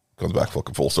about comes back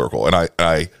fucking full circle. And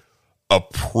I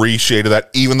appreciated that,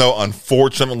 even though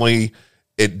unfortunately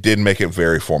it did make it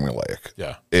very formulaic.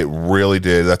 Yeah, it really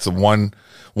did. That's the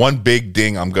one big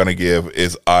ding I'm gonna give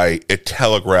is it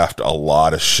telegraphed a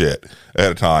lot of shit at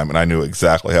a time, and I knew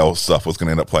exactly how stuff was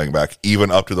gonna end up playing back,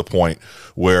 even up to the point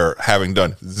where, having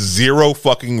done zero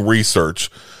fucking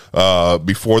research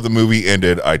before the movie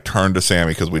ended, I turned to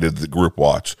Sammy because we did the group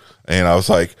watch, and I was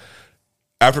like,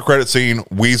 after credit scene,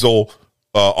 Weasel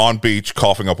on beach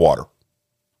coughing up water.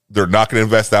 They're not going to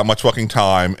invest that much fucking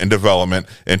time and development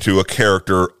into a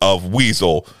character of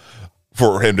Weasel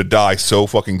for him to die so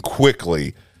fucking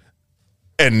quickly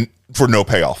and for no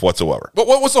payoff whatsoever. But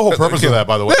what was the whole purpose of that,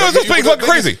 by the way? It was just being fucking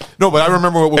crazy. No, but I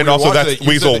remember when and we also were that watching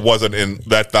Weasel wasn't in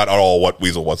that. Not at all what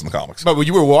Weasel was in the comics. But when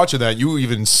you were watching that, you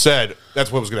even said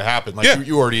that's what was going to happen. Like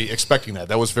you were already expecting that.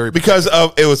 That was very because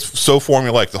of it was so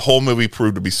formulaic. The whole movie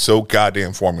proved to be so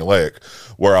goddamn formulaic,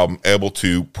 where I'm able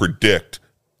to predict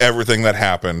everything that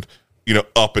happened,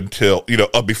 up until,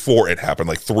 up before it happened,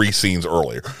 like 3 scenes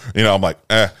earlier. I'm like,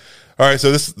 all right,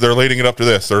 so they're leading it up to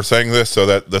this. They're saying this so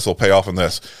that this will pay off in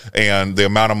this. And the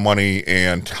amount of money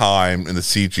and time and the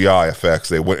CGI effects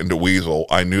they went into Weasel,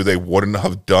 I knew they wouldn't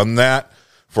have done that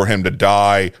for him to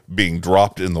die being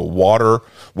dropped in the water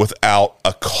without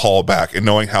a callback, and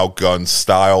knowing how Gunn's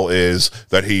style is,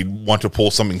 that he'd want to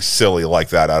pull something silly like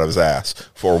that out of his ass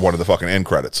for one of the fucking end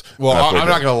credits. Well, I'm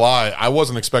not going to lie. I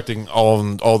wasn't expecting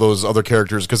all those other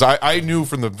characters, because I knew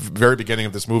from the very beginning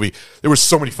of this movie there were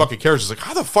so many fucking characters. Like,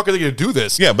 how the fuck are they going to do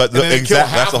this? Yeah, but that's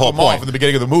the whole point. In the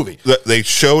beginning of the movie, they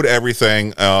showed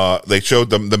everything. They showed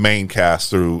them the main cast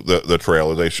through the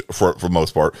trailer. For the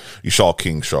most part, you saw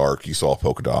King Shark, you saw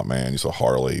Polka Dot Man, you saw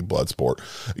Harley, Bloodsport,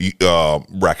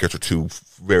 Ratcatcher 2,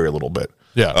 very little bit.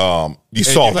 Yeah. You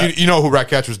saw that. You know who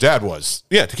Ratcatcher's dad was?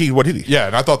 Yeah, Taika Waititi. Yeah,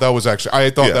 and I thought that was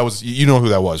actually, that was, you know who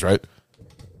that was, right?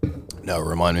 No,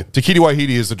 remind me. Taika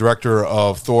Waititi is the director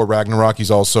of Thor Ragnarok.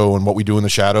 He's also in What We Do in the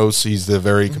Shadows. He's the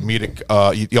very comedic,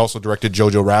 he also directed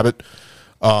Jojo Rabbit.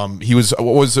 He was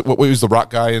what was the rock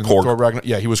guy in Korg. Thor Ragnarok?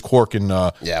 Yeah, he was Quark in.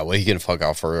 Yeah, well, he can fuck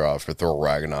off for Thor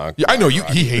Ragnarok. Yeah, I know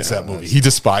he hates that movie. He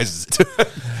despises it.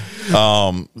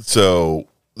 So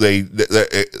they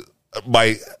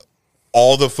by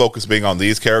all the focus being on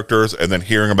these characters, and then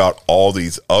hearing about all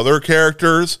these other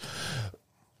characters,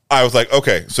 I was like,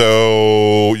 okay,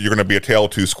 so you're going to be a tale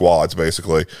of 2 squads,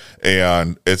 basically,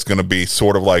 and it's going to be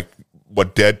sort of like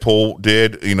what Deadpool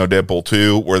did, Deadpool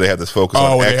 2, where they had this focus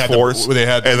on X-Force, and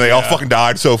they all fucking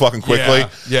died so fucking quickly.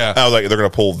 Yeah. I was like, they're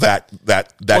going to pull that type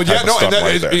of stuff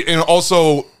right there. And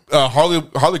also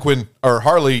Harley Quinn, or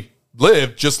Harley,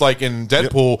 lived just like in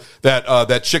Deadpool. Yep.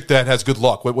 That chick that has good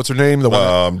luck. What's her name? The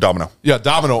one Domino. Yeah,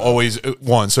 Domino always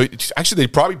won. So actually, they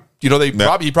probably he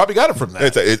probably got it from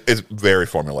that. It's very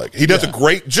formulaic. He does a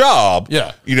great job.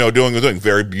 Yeah, doing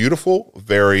very beautiful,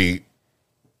 very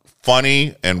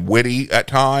funny and witty at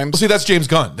times. Well, see, that's James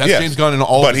Gunn. James Gunn in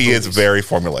all. But of his he movies. is very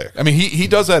formulaic. I mean, he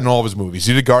does that in all of his movies.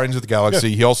 He did Guardians of the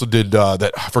Galaxy. Yeah. He also did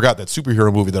that. I forgot that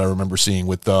superhero movie that I remember seeing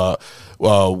with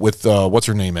what's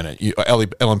her name in it?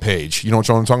 Ellen Page. You know what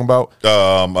I'm talking about?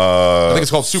 I think it's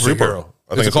called Superhero.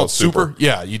 I think it's called Super.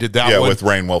 Yeah, you did that. Yeah, one. with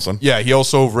Rainn Wilson. Yeah, he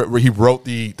also he wrote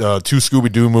the 2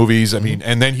 Scooby Doo movies. I mean,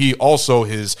 and then he also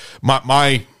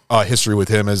my history with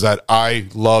him is that I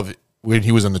love when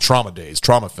he was in the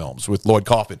trauma films with Lloyd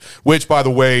Kaufman, which, by the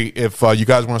way, if you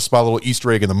guys want to spot a little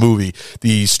Easter egg in the movie,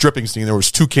 the stripping scene, there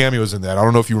was 2 cameos in that. I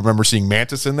don't know if you remember seeing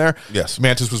Mantis in there. Yes.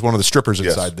 Mantis was one of the strippers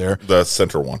inside there. The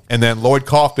center one. And then Lloyd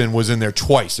Kaufman was in there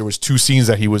twice. There was 2 scenes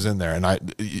that he was in there.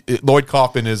 And Lloyd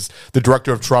Kaufman is the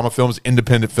director of trauma films,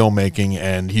 independent filmmaking,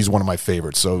 and he's one of my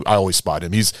favorites. So I always spot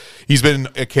him. He's been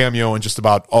a cameo in just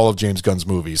about all of James Gunn's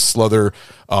movies. Slither,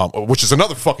 which is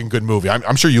another fucking good movie.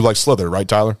 I'm sure you like Slither, right,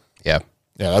 Tyler? Yeah.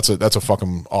 Yeah, that's a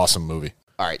fucking awesome movie.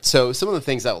 All right, so some of the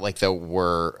things that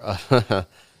were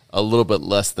a little bit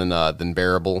less than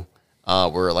bearable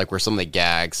were some of the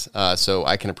gags. So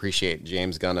I can appreciate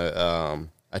James Gunn's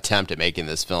attempt at making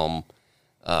this film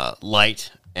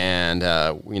light and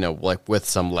like with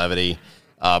some levity.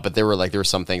 But there were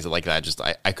some things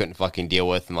that I couldn't fucking deal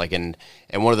with, and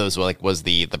one of those was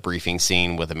the briefing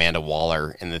scene with Amanda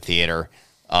Waller in the theater.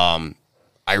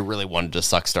 I really wanted to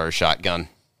suck start a shotgun.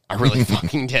 I really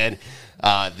fucking did.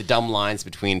 The dumb lines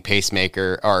between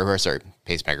Peacemaker,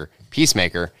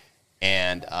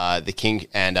 and the King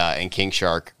and King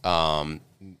Shark,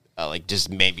 just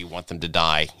made me want them to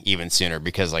die even sooner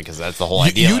because that's the whole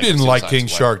idea. You didn't like King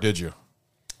Shark, did you?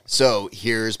 So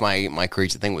here's my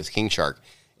crazy thing with King Shark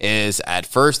is at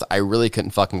first I really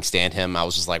couldn't fucking stand him. I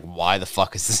was just like, why the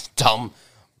fuck is this dumb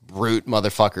brute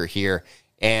motherfucker here?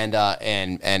 And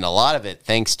a lot of it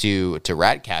thanks to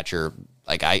Ratcatcher.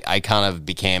 Like I kind of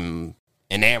became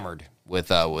enamored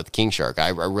with King Shark. I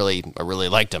really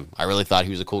liked him. I really thought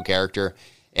he was a cool character,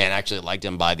 and actually liked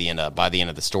him by the end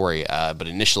of the story. But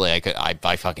initially,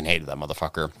 I fucking hated that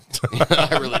motherfucker.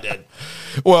 I really did.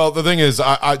 Well, the thing is,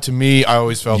 to me, I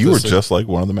always felt you were just like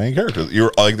one of the main characters. You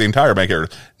were like the entire main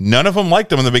characters. None of them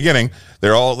liked him in the beginning.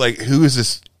 They're all like, "Who is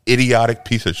this idiotic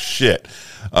piece of shit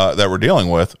that we're dealing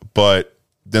with?" But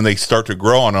then they start to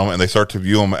grow on him, and they start to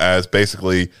view him as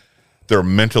basically their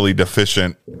mentally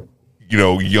deficient,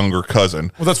 younger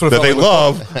cousin. Well, that's what they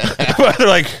love. But they're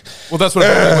like, well, that's what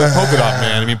it felt like with Polka Dot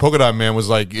Man. I mean, Polka Dot Man was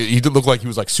like, he did look like he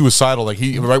was like suicidal. Like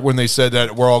right when they said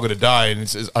that we're all going to die, and he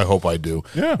says, "I hope I do,"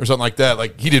 or something like that.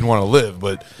 Like he didn't want to live,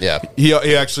 but he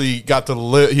actually got to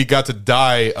live. He got to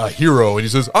die a hero, and he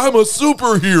says, "I'm a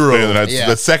superhero." And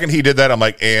the second he did that, I'm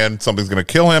like, and something's going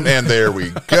to kill him, and there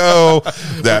we go.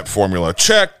 That formula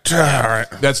checked. All right.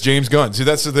 That's James Gunn. See,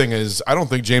 that's the thing is, I don't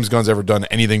think James Gunn's ever done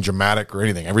anything dramatic or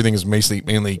anything. Everything is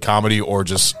mainly comedy or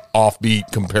just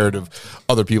offbeat compared to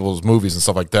other people's movies and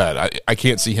stuff like that. I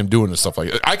can't see him doing this stuff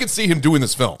like that. I could see him doing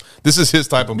this film. This is his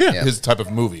type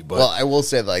of movie. But I will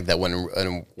say that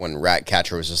when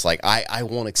Ratcatcher was just like, I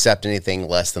won't accept anything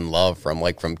less than love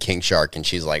from King Shark, and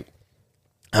she's like,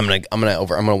 I'm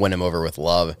gonna win him over with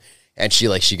love, and she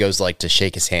goes to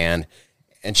shake his hand,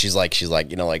 and she's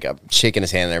shaking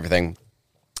his hand and everything.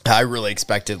 I really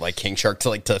expected King Shark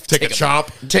to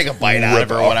take a bite out of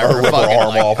her or whatever, rip her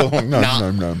arm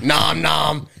off.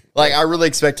 Nom. I really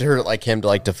expected her him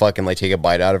to fucking take a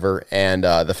bite out of her, and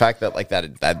the fact that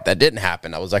that didn't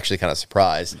happen, I was actually kind of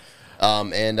surprised.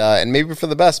 And maybe for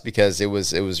the best, because it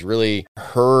was really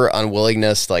her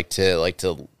unwillingness to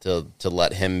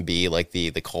let him be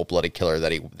the cold-blooded killer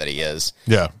that he is.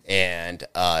 Yeah. And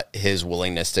his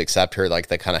willingness to accept her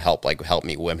that kind of help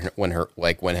me win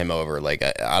him over.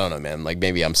 I don't know, man.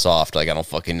 Maybe I'm soft. I don't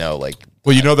fucking know.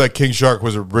 Well, you know that King Shark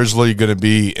was originally going to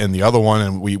be in the other one,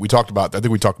 and we talked about. I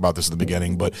think we talked about this at the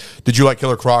beginning. But did you like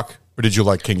Killer Croc? Or did you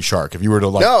like King Shark? If you were to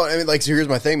no, I mean, so here's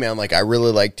my thing, man. I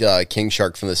really liked King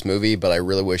Shark from this movie, but I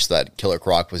really wish that Killer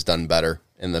Croc was done better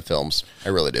in the films. I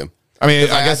really do. I mean,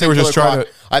 I guess they were just trying to.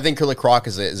 I think Killer Croc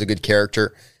is a good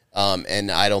character, and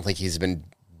I don't think he's been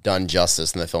done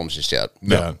justice in the films just yet.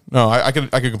 Yeah, no, I could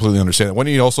completely understand it. Wasn't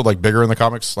he also bigger in the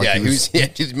comics? He's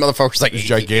motherfucker's he's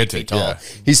gigantic, tall. Yeah.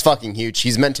 He's fucking huge.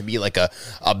 He's meant to be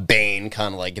a Bane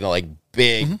kind of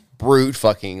big brute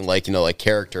fucking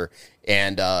character.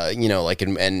 And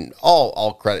and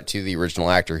all credit to the original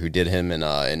actor who did him in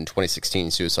 2016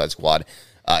 Suicide Squad.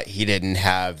 He didn't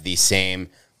have the same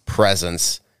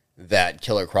presence that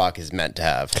Killer Croc is meant to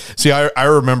have. See, I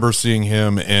remember seeing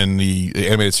him in the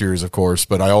animated series, of course,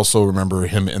 but I also remember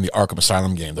him in the Arkham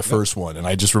Asylum game, the first one. And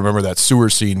I just remember that sewer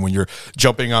scene when you're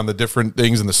jumping on the different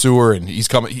things in the sewer, and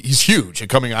he's huge and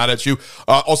coming out at you.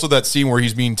 Also, that scene where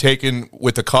he's being taken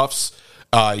with the cuffs.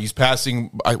 He's passing.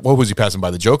 What was he passing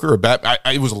by, the Joker or Bat?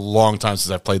 It was a long time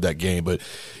since I've played that game, but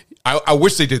I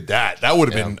wish they did that. That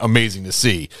would have been amazing to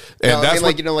see. And that's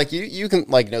you can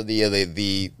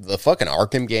the fucking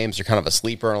Arkham games are kind of a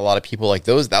sleeper on a lot of people.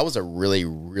 Those, that was a really,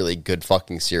 really good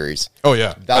fucking series. Oh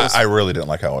yeah, I really didn't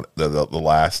like how the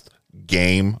last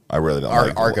game. I really don't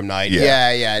like Arkham Knight.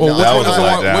 Yeah. Well, that was a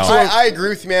letdown. I agree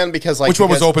with you, man. Because which one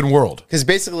was open world? Because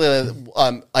basically, in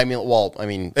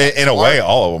a way,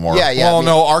 all of them were. Yeah. Well,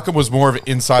 no, Arkham was more of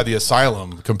inside the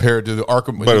asylum compared to the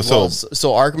Arkham. But so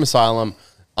Arkham Asylum,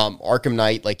 Arkham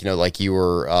Knight, you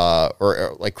were,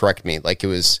 or correct me, it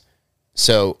was.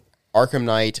 So Arkham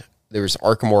Knight, there was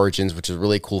Arkham Origins, which is a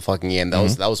really cool fucking game.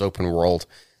 That was open world.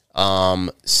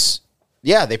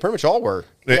 Yeah, they pretty much all were.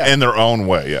 In their own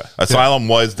way, yeah. Asylum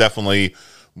was definitely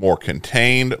more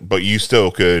contained, but you still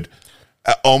could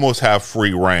almost have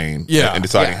free reign in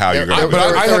deciding how you're going to do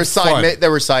it. There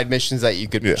were side missions that you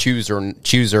could choose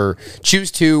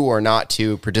to or not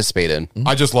to participate in.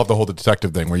 I just love the whole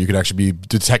detective thing where you could actually be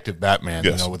Detective Batman.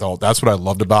 Yes. You know, with all that's what I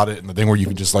loved about it, and the thing where you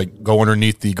can just like go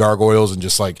underneath the gargoyles and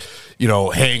just like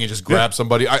hang and just grab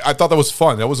somebody. I thought that was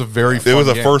fun. That was a very fun It was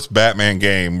the game. first Batman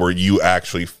game where you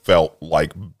actually felt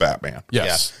like Batman.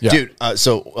 Yes, Yeah. Dude.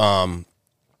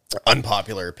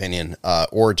 Unpopular opinion.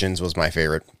 Origins was my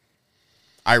favorite.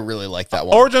 I really like that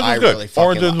one. Origins was good.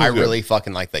 I really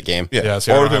fucking like that game. Yeah,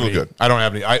 see, Origins was good. I don't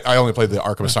have any. I only played the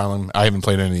Arkham Asylum. I haven't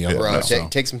played any of the Bro, others.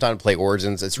 take some time to play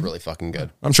Origins. It's really fucking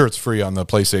good. I'm sure it's free on the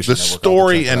PlayStation. The Network. I'll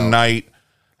story check it and out. Night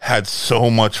had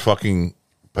so much fucking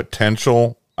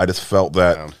potential. I just felt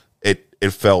that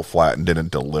it fell flat and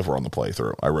didn't deliver on the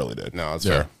playthrough. I really did. No, that's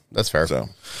fair. That's fair.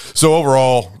 So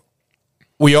overall,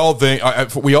 we all think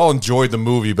we all enjoyed the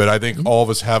movie, but I think all of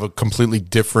us have a completely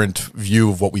different view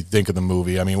of what we think of the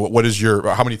movie. I mean, what is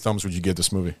how many thumbs would you give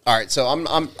this movie? All right, so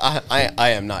I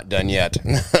am not done yet.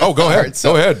 Oh, go ahead. All right,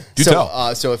 Go ahead. Do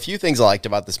tell. So a few things I liked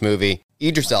about this movie.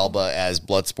 Idris Elba as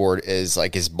Bloodsport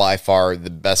is by far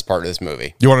the best part of this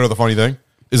movie. You want to know the funny thing?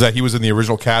 Is that he was in the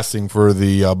original casting for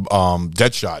the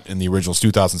Deadshot in the original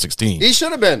 2016. He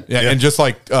should have been. Yeah, and just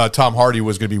like Tom Hardy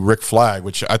was going to be Rick Flag,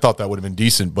 which I thought that would have been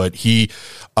decent, but he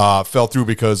fell through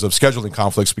because of scheduling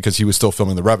conflicts because he was still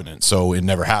filming The Revenant, so it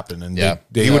never happened. And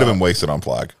he would have been wasted on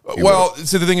Flag. Well,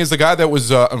 see, the thing is, the guy that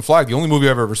was on Flag, the only movie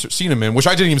I've ever seen him in, which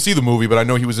I didn't even see the movie, but I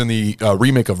know he was in the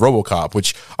remake of RoboCop,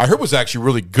 which I heard was actually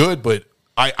really good, but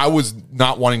I was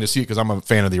not wanting to see it because I'm a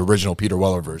fan of the original Peter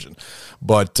Weller version.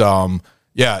 But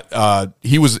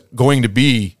he was going to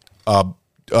be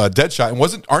Deadshot,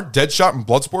 and aren't Deadshot and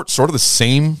Bloodsport sort of the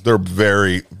same? They're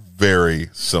very, very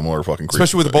similar fucking creatures.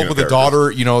 Especially with both with the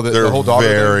daughter, the whole daughter.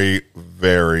 Very,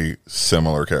 very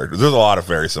similar characters. There's a lot of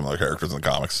very similar characters in the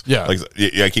comics. Yeah.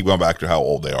 I keep going back to how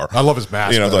old they are. I love his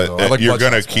mask. You're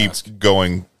going to keep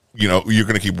going. You're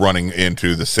going to keep running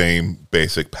into the same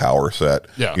basic power set.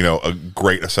 Yeah. A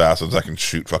great assassins that can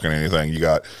shoot fucking anything. You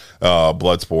got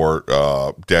Bloodsport,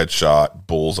 Deadshot,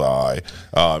 Bullseye.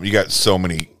 You got so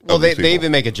many. Well, they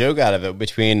even make a joke out of it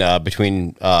between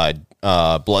Bloodsport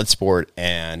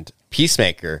and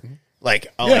Peacemaker.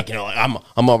 Like, I'm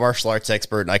a martial arts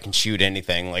expert and I can shoot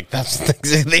anything. Like that's they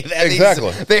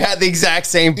had the exact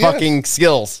same fucking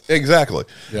skills. Exactly.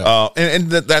 Yeah. And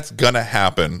that's gonna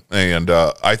happen. And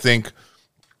I think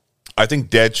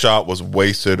Deadshot was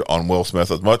wasted on Will Smith.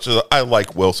 As much as I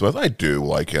like Will Smith, I do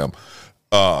like him.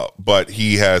 But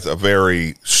he has a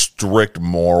very strict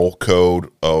moral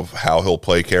code of how he'll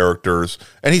play characters,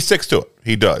 and he sticks to it.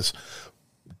 He does.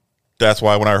 That's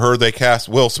why when I heard they cast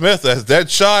Will Smith as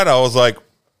Deadshot, I was like,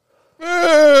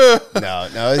 No.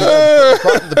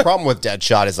 The problem with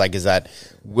Deadshot is that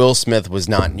Will Smith was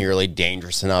not nearly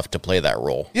dangerous enough to play that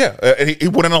role. Yeah, and he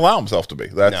wouldn't allow himself to be.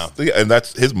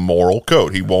 That's his moral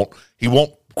code. He won't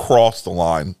cross the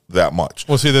line that much.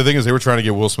 Well, see, the thing is, they were trying to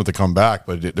get Will Smith to come back,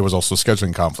 but there was also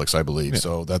scheduling conflicts, I believe. Yeah.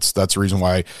 So that's the reason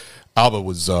why Alba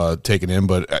was taken in.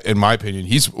 But in my opinion,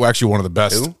 he's actually one of the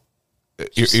best. Who?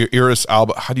 Idris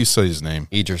Elba. How do you say his name?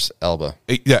 Idris Elba.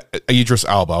 Yeah, Idris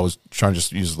Elba. I was trying to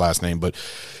just use his last name, but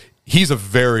he's a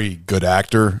very good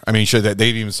actor. I mean, they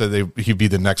even said he'd be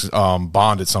the next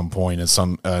Bond at some point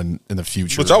in the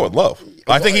future, which I would love.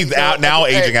 I think he's now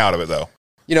aging out of it, though.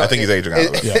 I think he's aging out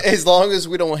of it. Yeah. As long as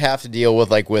we don't have to deal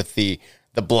with with the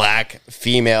black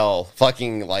female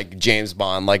fucking James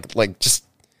Bond, just.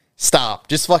 Stop!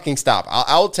 Just fucking stop!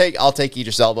 I'll take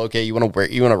Idris Elba. Okay, you want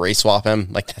to race swap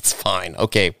him? That's fine.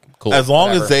 Okay, cool. As long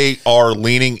as they are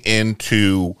leaning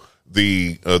into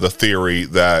the theory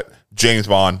that James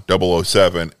Bond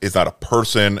 007 is not a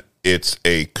person, it's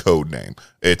a code name.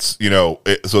 It's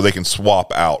so they can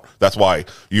swap out. That's why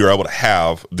you're able to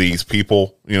have these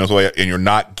people. And you're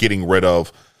not getting rid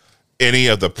of any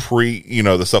of the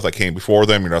the stuff that came before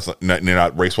them. You're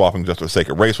not race swapping just for the sake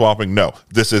of race swapping. No,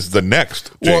 this is the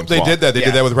next James Bond. did that. They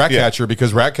did that with Ratcatcher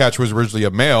because Ratcatcher was originally a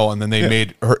male, and then they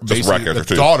made her basically the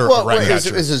daughter of Ratcatcher.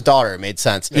 It was his daughter. It made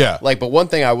sense. Yeah. But one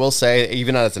thing I will say,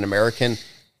 even as an American,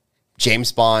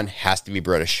 James Bond has to be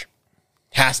British.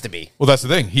 Has to be. Well, that's the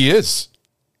thing. He is.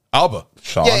 Alba.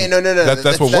 Sean. Yeah, no.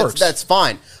 That's what works. That's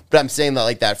fine. But I'm saying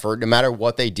that for no matter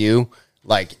what they do,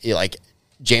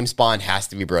 James Bond has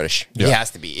to be British. Yeah. He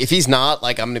has to be. If he's not,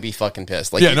 I'm going to be fucking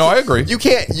pissed. I agree. You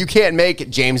can't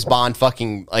make James Bond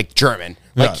fucking German.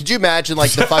 Could you imagine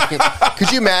the fucking?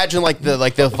 Could you imagine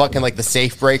the fucking the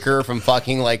safe breaker from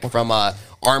fucking from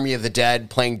Army of the Dead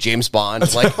playing James Bond?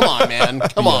 Come on, man,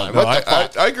 come on. No,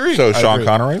 I agree. So Sean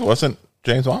Connery wasn't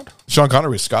James Bond. Sean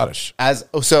Connery is Scottish.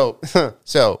 So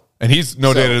And he's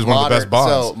noted as one of the best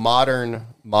Bonds. So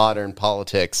modern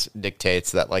politics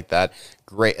dictates that that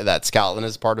Scotland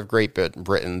is part of Great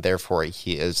Britain, therefore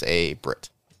he is a Brit.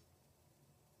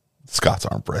 Scots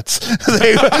aren't Brits.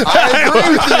 I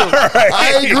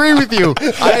agree with you.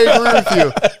 Freedom.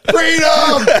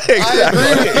 I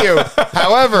agree with you.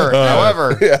 However,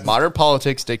 modern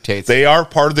politics dictates They are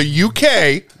part of the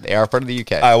UK. They are part of the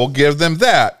UK. I will give them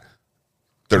that.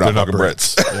 They're not fucking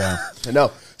Brits. Yeah.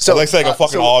 No. So like saying a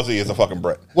fucking Aussie is a fucking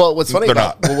Brit. Well, what's funny They're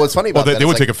about not. what's funny about Well, that they is,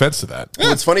 would like, take offense to that.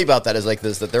 what's funny about that is like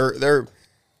this, that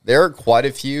there are quite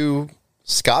a few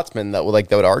Scotsmen that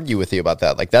would argue with you about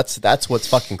that. Like that's what's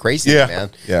fucking crazy, Yeah.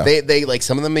 man. Yeah. They like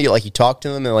some of them, like you talk to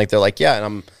them and like they're like, yeah,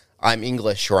 and I'm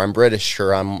English or I'm British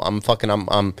or I'm from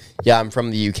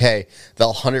the UK.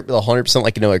 They'll 100%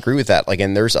 like agree with that. Like,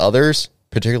 and there's others,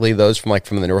 particularly those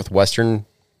from the northwestern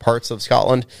parts of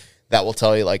Scotland, that will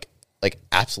tell you like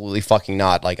absolutely fucking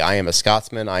not. Like, I am a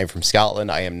Scotsman. I am from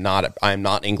Scotland. I am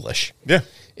not English. Yeah.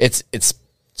 It's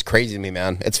crazy to me,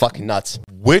 man. It's fucking nuts.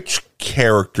 Which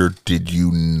character did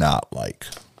you not like?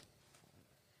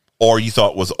 Or you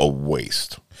thought was a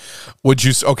waste? Would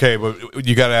you but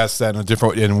you got to ask that in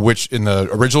the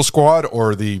original squad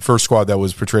or the first squad that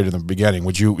was portrayed in the beginning?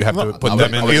 Would you have to put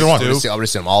them in either one? I would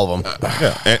assume all of them.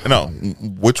 No.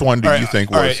 Which one do you think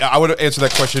was? All right, I would answer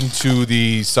that question to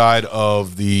the side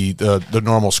of the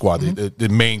normal squad, the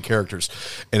main characters.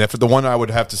 And if the one I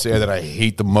would have to say that I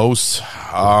hate the most,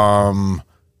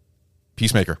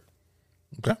 Peacemaker.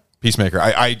 Okay. Peacemaker.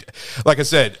 I like I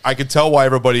said, I could tell why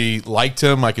everybody liked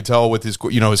him. I could tell with his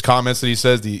his comments that he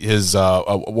says, his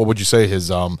what would you say,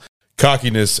 his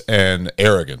cockiness and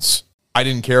arrogance. I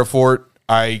didn't care for it.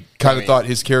 I kind of thought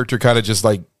his character kind of just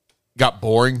like got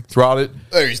boring throughout it.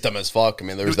 He's dumb as fuck. I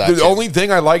mean, there was that. The only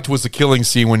thing I liked was the killing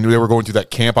scene when they were going through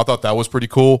that camp. I thought that was pretty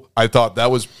cool. I thought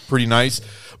that was pretty nice.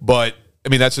 But I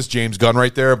mean, that's just James Gunn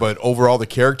right there. But overall, the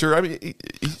character, I mean,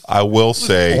 I will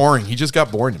say, boring. He just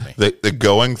got boring to me. The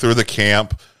going through the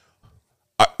camp,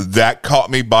 that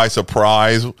caught me by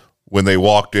surprise when they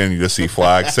walked in. You just see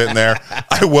flags sitting there.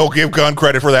 I will give Gunn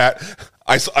credit for that.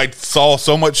 I saw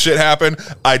so much shit happen.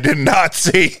 I did not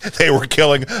see they were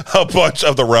killing a bunch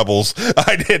of the rebels.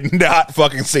 I did not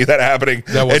fucking see that happening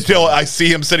until I see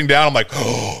him sitting down. I'm like,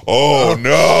 oh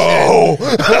no!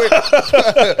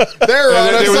 They're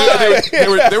on our side. They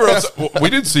were. We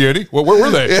didn't see any. Where were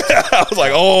they? Yeah, I was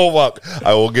like, oh fuck!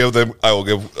 I will give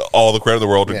all the credit in the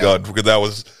world to Gunn, because that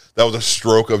was a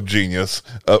stroke of genius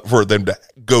for them to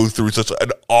go through such an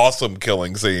awesome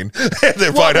killing scene and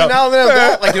then find out.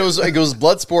 Like it was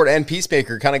Bloodsport and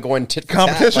Peacemaker kind of going tit for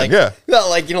competition. Tat,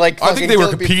 like I think they were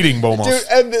competing almost. Dude,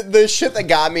 and the shit that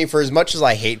got me, for as much as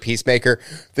I hate Peacemaker,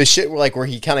 the shit where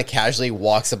he kind of casually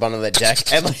walks up onto the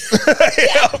deck and like, so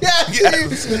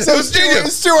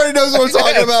Stuart knows what I'm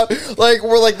talking about. Like,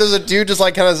 we're there's a dude just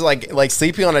kind of like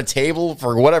sleeping on a table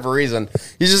for whatever reason.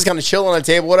 He's just kind of chilling on a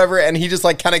table, whatever, and he just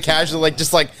kind of casually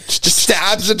just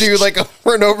stabs the dude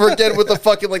over and over again with the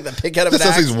fucking the pig head of an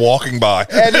axe. As he's walking by,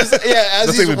 and as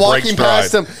he's walking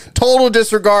past him, total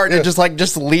disregard, and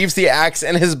just leaves the axe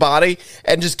in his body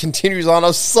and just continues on. I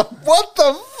was like, what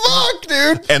the fuck,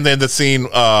 dude? And then the scene,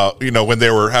 when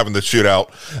they were having the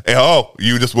shootout, and,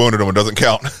 you just wounded him, it doesn't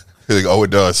count. He's like, oh,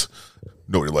 it does.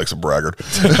 Nobody likes a braggart.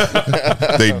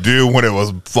 They do when it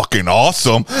was fucking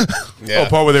awesome. Yeah.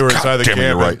 Part where they were inside the camp.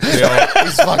 You're right.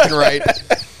 He's fucking right.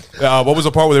 What was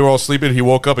the part where they were all sleeping? He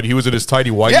woke up and he was in his tidy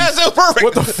whitey. Yeah, so perfect.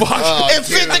 What the fuck? It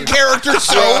fit the character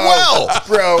so well,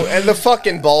 bro. And the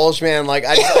fucking bulge, man. Like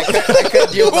I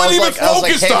couldn't deal with it. Wasn't even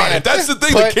focused on it. That's the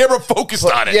thing. The camera focused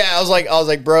on it. Yeah, I was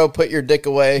like, bro, put your dick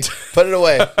away. Put it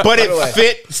away. But it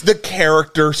fits the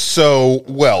character so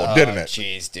well, didn't it?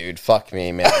 Jeez, dude, fuck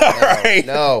me, man.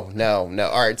 No.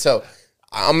 All right, so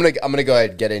I'm gonna go ahead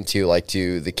and get into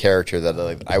to the character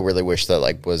that I really wish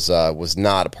that was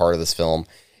not a part of this film.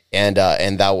 And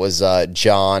that was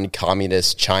John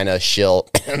Communist China Shill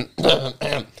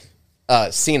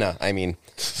Cena. I mean,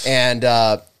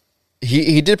 and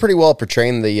he did pretty well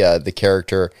portraying the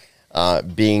character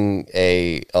being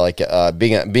a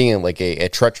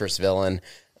treacherous villain.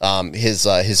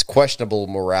 His questionable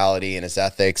morality and his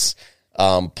ethics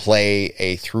play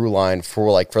a through line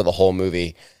for the whole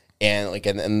movie. And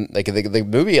the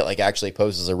movie actually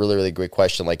poses a really, really great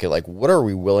question. Like what are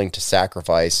we willing to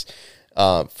sacrifice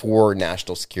for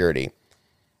national security?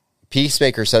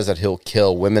 Peacemaker says that he'll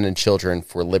kill women and children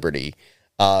for liberty.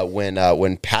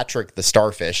 When Patrick the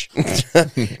Starfish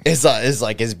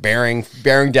is bearing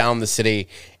down the city,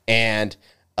 and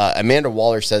Amanda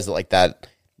Waller says that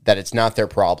it's not their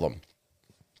problem.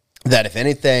 That if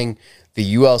anything, the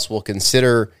U.S. will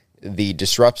consider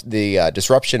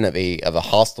disruption of a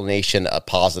hostile nation a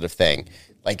positive thing.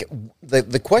 Like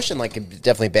the question, like, it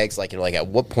definitely begs, like, like, at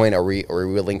what point are we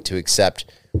willing to accept,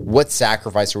 what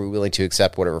sacrifice are we willing to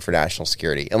accept, whatever, for national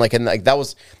security? And that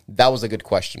was a good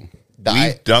question.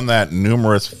 We've done that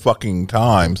numerous fucking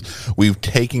times. We've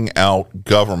taken out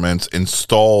governments,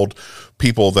 installed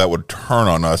people that would turn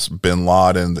on us, Bin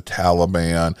Laden, the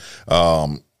Taliban,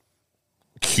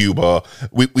 Cuba.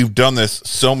 We've done this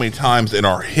so many times in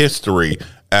our history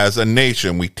as a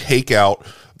nation. We take out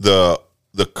the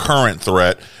current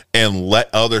threat and let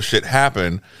other shit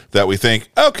happen that we think,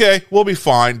 okay, we'll be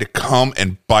fine, to come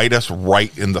and bite us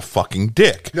right in the fucking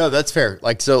dick. No, that's fair.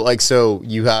 So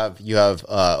you have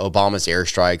Obama's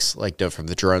airstrikes, like, from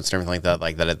the drones and everything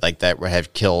that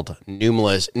have killed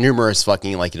numerous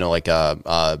fucking,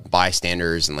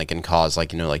 bystanders, and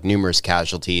caused, numerous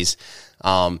casualties.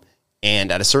 And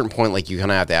at a certain point, like, you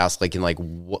kind of have to ask,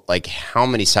 how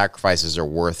many sacrifices are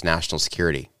worth national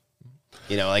security?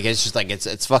 It's just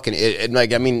it's fucking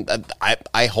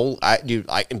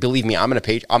believe me, I'm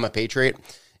a patriot,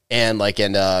 and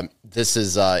this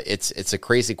is it's a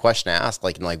crazy question to ask,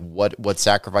 what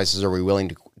sacrifices are we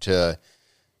willing to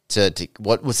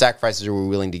what sacrifices are we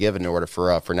willing to give in order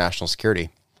for national security?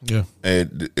 Yeah,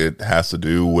 it has to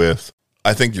do with,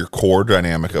 I think, your core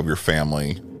dynamic of your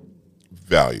family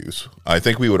values. I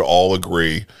think we would all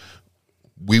agree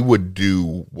we would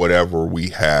do whatever we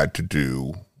had to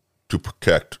do to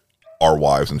protect our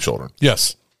wives and children.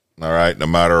 Yes. All right. No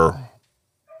matter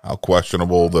how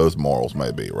questionable those morals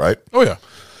may be, right? Oh, yeah.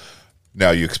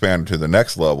 Now you expand to the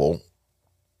next level.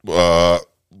 What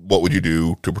would you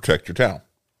do to protect your town?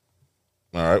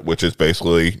 All right. Which is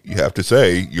basically, you have to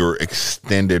say, your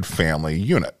extended family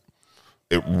unit.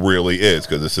 It really is,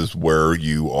 because this is where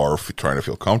you are trying to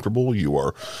feel comfortable. You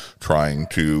are trying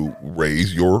to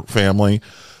raise your family.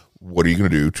 What are you going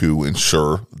to do to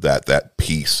ensure that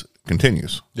peace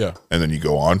continues? Yeah. And then you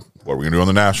go on, what are we going to do on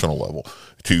the national level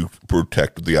to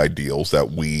protect the ideals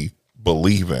that we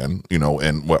believe in,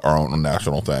 and what our own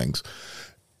national things.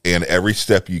 And every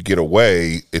step you get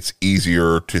away, it's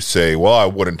easier to say, well, I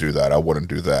wouldn't do that. I wouldn't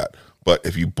do that. But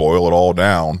if you boil it all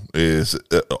down, is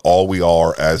all we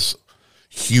are as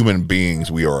human beings,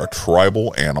 we are a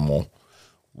tribal animal.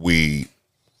 We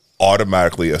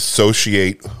automatically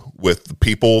associate with the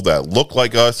people that look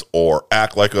like us or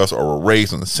act like us or were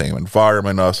raised in the same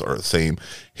environment as us or the same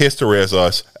history as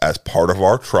us as part of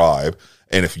our tribe.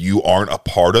 And if you aren't a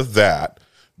part of that,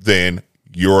 then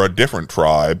you're a different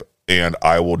tribe, and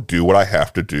I will do what I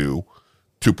have to do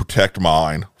to protect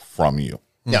mine from you.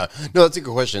 Yeah. No, that's a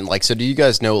good question. So do you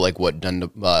guys know, what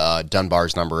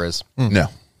Dunbar's number is? No.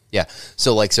 Yeah.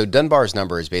 So Dunbar's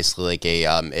number is basically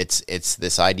it's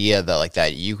this idea that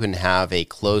that you can have a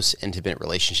close, intimate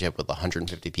relationship with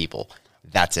 150 people.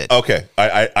 That's it. Okay.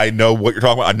 I know what you're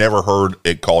talking about. I never heard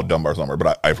it called Dunbar's number,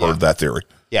 but I've heard that theory.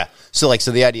 Yeah. So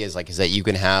so the idea is that you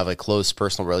can have a close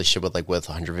personal relationship with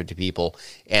 150 people,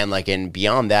 and and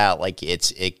beyond that,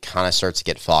 it kind of starts to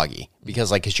get foggy,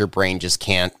 because your brain just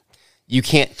can't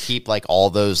keep all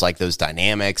those those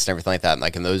dynamics and everything like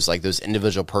that, and those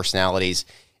individual personalities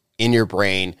in your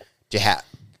brain to have,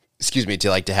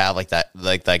 to have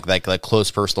that close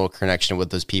personal connection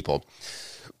with those people.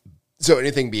 So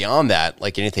anything beyond that,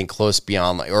 anything close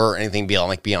beyond, or anything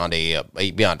beyond beyond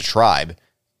a tribe,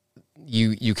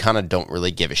 you kind of don't really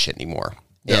give a shit anymore.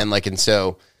 Yeah. And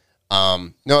so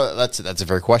no, that's a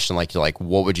fair question.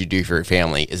 What would you do for your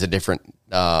family is a different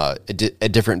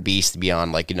beast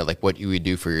beyond what you would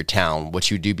do for your town,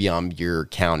 what you do beyond your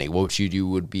county, what you do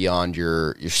would beyond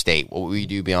your state, what would you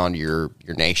do beyond your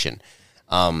nation.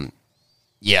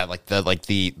 Yeah,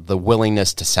 the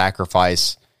willingness to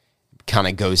sacrifice kind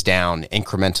of goes down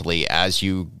incrementally as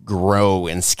you grow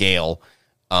and scale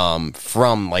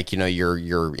from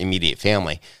your immediate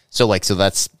family. So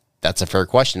that's a fair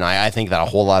question. I think that a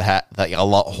whole lot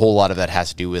of that has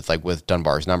to do with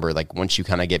Dunbar's number. Once you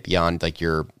kind of get beyond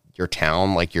your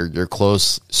town, your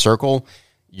close circle,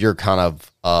 you're kind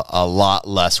of a lot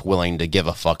less willing to give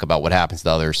a fuck about what happens to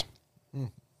others.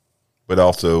 But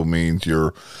also means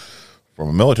you're, from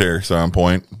a military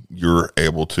standpoint, you're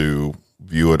able to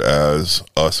view it as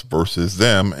us versus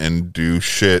them and do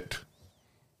shit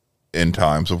in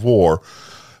times of war,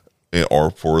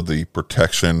 or for the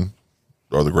protection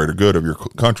or the greater good of your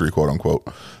country, quote unquote,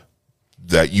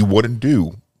 that you wouldn't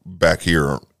do back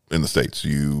here in the States.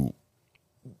 You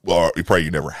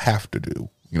never have to do,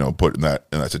 put in that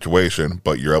situation,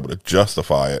 but you're able to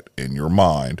justify it in your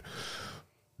mind,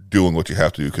 doing what you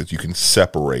have to do, because you can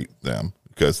separate them,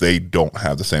 because they don't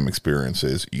have the same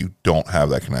experiences. You don't have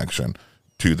that connection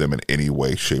to them in any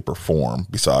way, shape, or form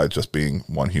besides just being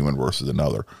one human versus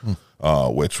another.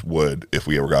 Which would, if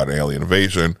we ever got an alien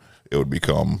invasion, it would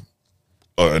become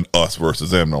an us versus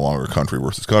them, no longer country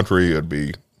versus country. It'd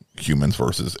be humans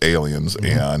versus aliens,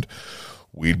 and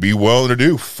we'd be willing to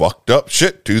do fucked up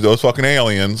shit to those fucking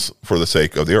aliens for the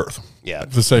sake of the Earth. Yeah.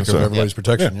 For the sake of everybody's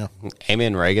protection, yeah.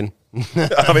 Amen, Reagan.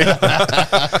 I mean,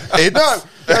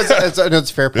 That's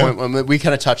a fair point. When we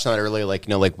kind of touched on it earlier, like,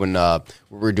 you know, like when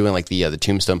we were doing like the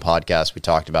Tombstone podcast, we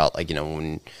talked about, like, you know,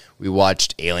 when we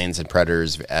watched Aliens and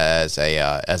Predators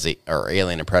or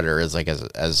Alien and Predator as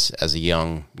a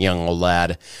young old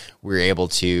lad, we were able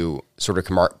to sort of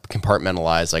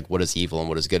compartmentalize like what is evil and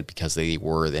what is good because they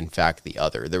were in fact the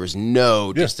other. There was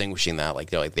no distinguishing that, like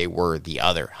they were the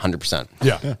other 100%.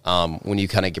 Yeah. When you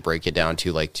kind of break it down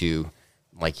to like, you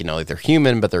know, like they're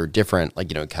human, but they're different.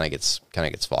 Like, you know, it kind of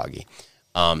gets foggy.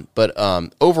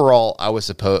 But overall, I was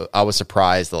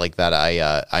surprised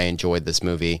that I enjoyed this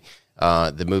movie.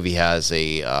 The movie has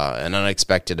an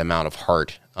unexpected amount of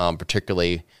heart,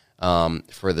 particularly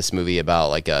for this movie about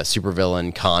like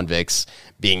supervillain convicts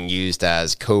being used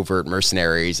as covert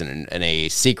mercenaries in a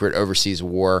secret overseas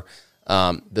war.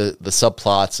 The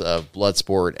subplots of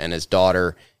Bloodsport and his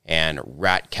daughter and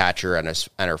Ratcatcher and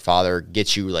her father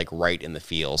gets you like right in the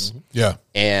feels. Yeah.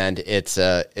 And it's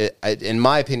in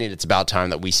my opinion, it's about time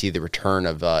that we see the return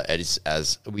of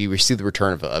as we receive the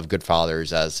return of good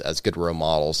fathers as good role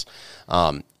models,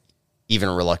 even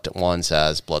reluctant ones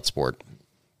as Bloodsport.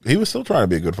 he was still trying to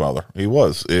be a good father. He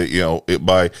was,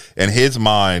 in his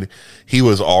mind, he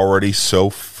was already so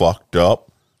fucked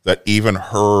up that even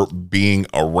her being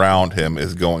around him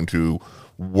is going to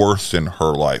worsen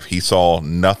her life. He saw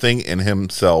nothing in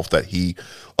himself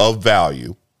of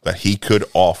value that he could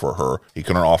offer her. He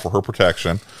couldn't offer her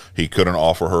protection. He couldn't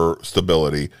offer her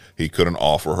stability. He couldn't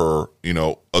offer her,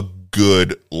 a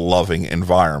good, loving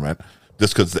environment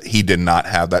just because he did not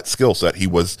have that skill set.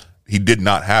 He did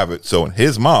not have it. So in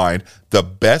his mind, the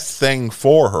best thing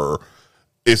for her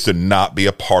is to not be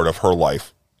a part of her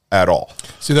life at all.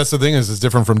 See, that's the thing is it's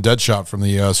different from Deadshot from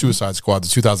the Suicide Squad, the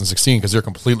 2016, because they're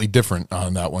completely different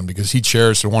on that one because he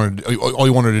cherished and all he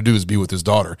wanted to do is be with his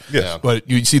daughter. Yeah. But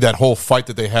you see that whole fight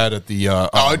that they had at the...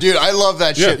 oh, dude, I love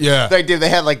that shit. Yeah. They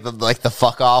had like the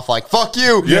fuck off, like, fuck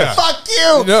you, Yeah. fuck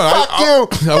you, No,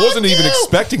 fuck you. I wasn't even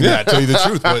expecting that, to tell you the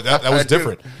truth, but that was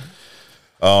different.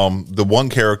 The one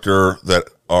character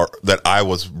that I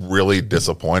was really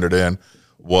disappointed in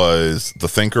was the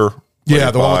Thinker.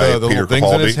 Yeah, the one with the Peter little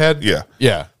things in Capaldi. his head? Yeah.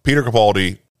 Yeah. Peter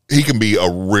Capaldi, he can be a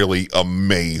really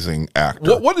amazing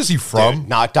actor. What is he from?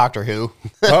 Not Doctor Who.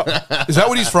 Is that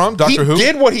what he's from? Doctor Who? He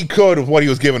did what he could with what he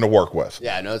was given to work with.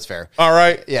 Yeah, no, it's fair. All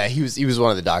right. Yeah, he was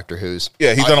one of the Doctor Who's.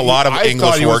 Yeah, he's done a lot of I English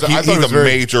thought he was- work. I thought he was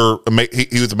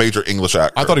He was a major English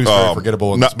actor. I thought he was very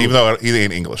forgettable in this movie. Even though he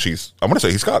ain't English, I'm going to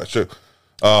say he's Scottish too.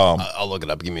 I'll look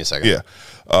it up. Give me a second.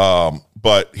 Yeah,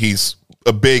 but he's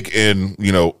a big in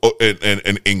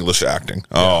in English acting.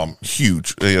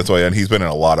 Huge. That's why, and he's been in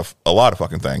a lot of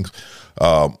fucking things.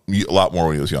 A lot more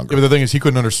when he was younger. Yeah, but the thing is, he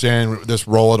couldn't understand this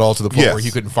role at all to the point Yes. where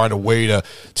he couldn't find a way to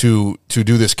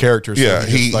do this character. So Yeah,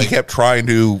 he he kept trying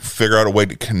to figure out a way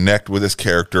to connect with his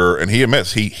character, and he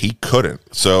admits he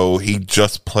couldn't. So he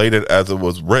just played it as it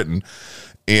was written,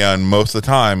 and most of the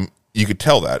time you could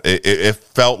tell that it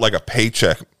felt like a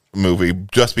paycheck movie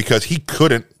just because he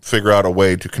couldn't figure out a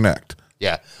way to connect.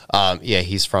 Yeah.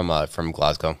 He's from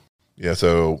Glasgow. Yeah,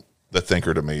 so the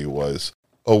Thinker to me was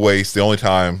a waste. The only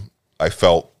time I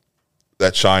felt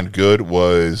that shined good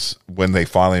was when they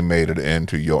finally made it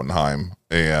into Jotunheim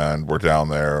and we're down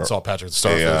there. saw Patrick the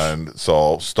Starfish. And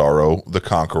saw Starro the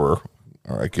Conqueror.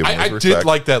 All right, give him his I respect. did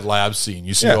like that lab scene.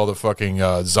 You see Yeah. all the fucking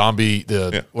zombie,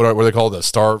 what are they called? The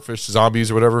starfish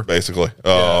zombies or whatever? Basically.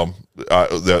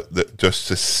 Just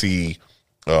to see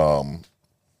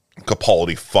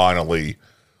Capaldi finally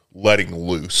letting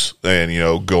loose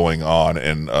and going on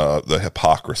in the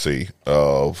hypocrisy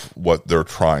of what they're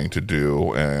trying to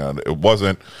do. And it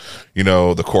wasn't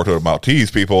the Corto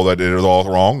Maltese people that did it all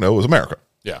wrong. No, it was America.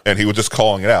 Yeah. And he was just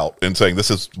calling it out and saying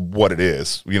this is what it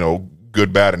is,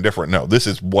 good, bad, and different. No, this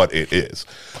is what it is.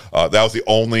 That was the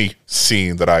only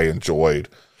scene that I enjoyed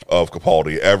of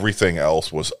Capaldi. Everything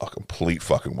else was a complete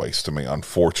fucking waste to me.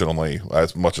 Unfortunately,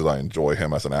 as much as I enjoy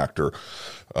him as an actor,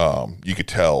 you could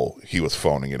tell he was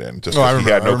phoning it in just because he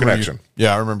had no connection.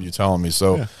 I remember you telling me.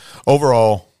 So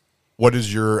overall, what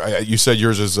is you said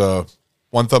yours is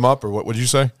one thumb up, or what did you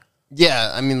say?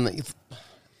 Yeah, I mean, like,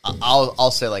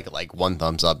 I'll say like one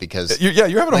thumbs up because You're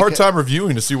having a hard time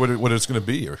reviewing to see what it's going to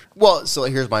be. well, so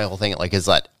here's my whole thing. Like, is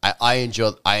that I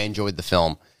enjoyed the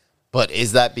film. But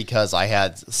is that because I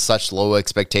had such low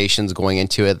expectations going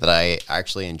into it that I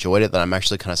actually enjoyed it, that I'm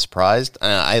actually kind of surprised?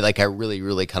 And I really,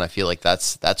 really kind of feel like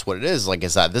that's what it is. Like,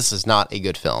 is that this is not a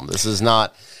good film. This is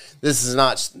not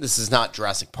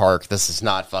Jurassic Park. This is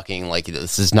not fucking like,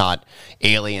 this is not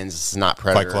Aliens. This is not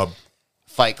Predator.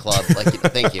 Fight Club. Like,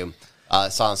 thank you.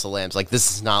 Silence of the Lambs. Like,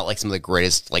 this is not like some of the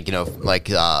greatest, like, you know, like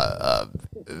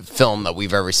film that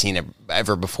we've ever seen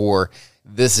ever before.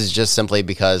 This is just simply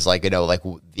because, like, you know, like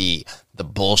the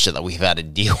bullshit that we've had to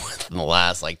deal with in the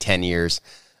last like 10 years.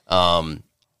 I'm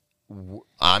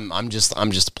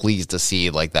just pleased to see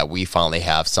like that we finally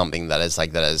have something that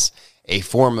is a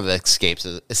form of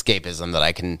escapism that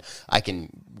I can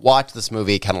watch this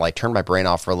movie, kind of like turn my brain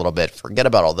off for a little bit, forget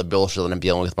about all the bullshit that I'm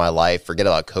dealing with in my life, forget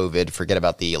about COVID, forget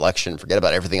about the election, forget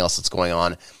about everything else that's going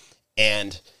on,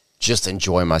 and just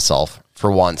enjoy myself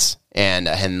for once. And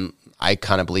I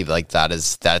kind of believe like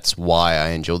that's why I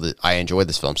enjoyed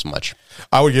this film so much.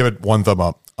 I would give it 1 thumb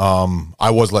up.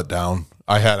 I was let down.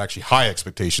 I had actually high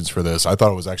expectations for this. I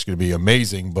thought it was actually going to be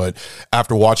amazing, but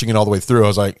after watching it all the way through, I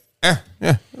was like,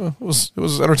 it was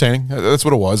entertaining. That's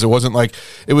what it was. It wasn't like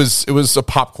it was a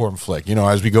popcorn flick, you know,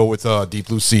 as we go with Deep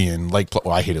Blue Sea and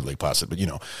I hated Lake Placid, but you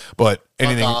know, but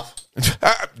anything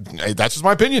that's just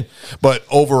my opinion. But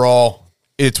overall,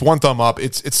 it's 1 thumb up.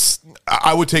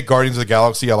 I would take Guardians of the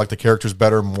Galaxy. I like the characters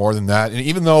better more than that. And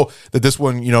even though that this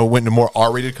one, you know, went into more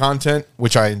R-rated content,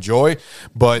 which I enjoy,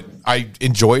 but I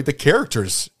enjoyed the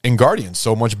characters in Guardians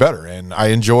so much better. And I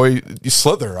enjoy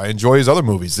Slither. I enjoy his other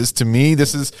movies.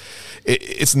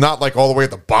 It's not like all the way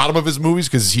at the bottom of his movies,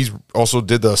 because he's also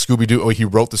did the Scooby-Doo. He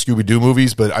wrote the Scooby-Doo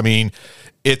movies, but I mean,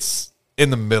 it's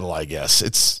in the middle, I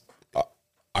guess.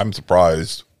 I'm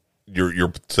surprised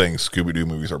you're saying Scooby-Doo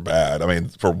movies are bad. I mean,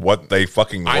 for what they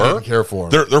fucking were. I didn't care for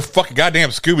them. They're fucking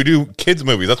goddamn Scooby-Doo kids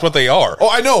movies. That's what they are. Oh,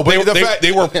 I know, but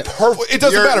they were perfect. It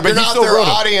doesn't matter, but you're he not still their wrote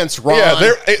them. audience, Ron.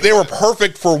 Yeah, they were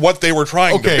perfect for what they were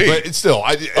trying to be. Okay, but it's still,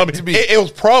 it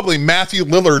was probably Matthew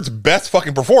Lillard's best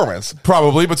fucking performance.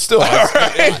 probably, but still.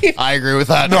 I agree with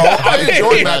that. No, I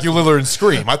enjoyed Matthew Lillard in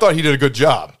Scream. I thought he did a good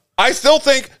job. I still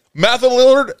think Matthew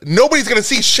Lillard, nobody's going to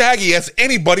see Shaggy as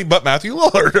anybody but Matthew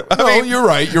Lillard. I mean, you're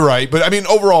right. But I mean,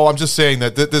 overall, I'm just saying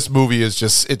that this movie is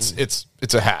just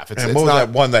it's a half. It's what was not that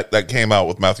one that came out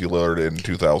with Matthew Lillard in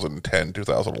 2010,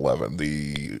 2011?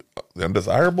 The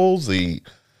Undesirables, something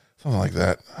like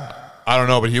that. I don't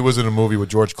know, but he was in a movie with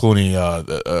George Clooney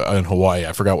in Hawaii.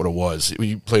 I forgot what it was.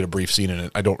 He played a brief scene in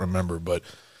it. I don't remember, but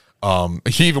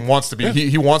he even wants to be.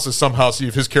 He wants to somehow see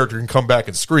if his character can come back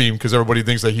and Scream, because everybody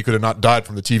thinks that he could have not died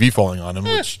from the TV falling on him.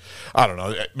 Which I don't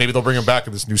know. Maybe they'll bring him back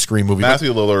in this new Scream movie.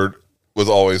 Matthew Lillard was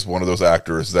always one of those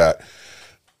actors that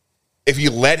if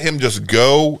you let him just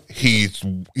go, he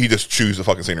just chews the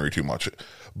fucking scenery too much.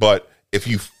 But if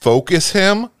you focus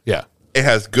him, Yeah, it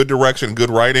has good direction,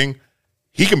 good writing.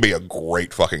 He can be a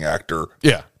great fucking actor.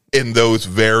 yeah. In those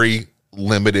very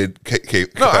limited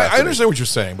No, I understand what you're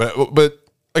saying, but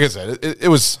like I said, it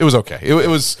was okay.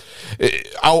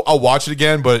 I'll watch it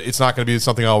again, but it's not going to be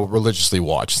something I'll religiously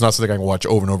watch. It's not something I can watch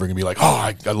over and over and be like,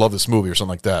 oh, I love this movie or something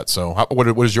like that. So, what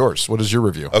is yours? What is your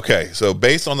review? Okay, so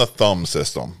based on the thumb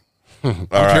system, I'm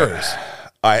curious.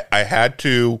 I had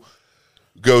to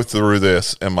go through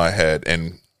this in my head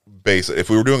and base it. If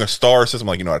we were doing a star system,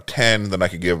 like, you know, a 10, then I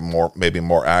could give maybe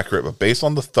more accurate. But based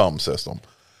on the thumb system,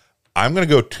 I'm going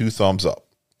to go 2 thumbs up.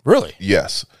 Really?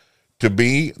 Yes. To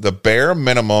be the bare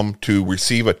minimum to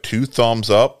receive a 2 thumbs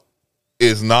up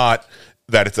is not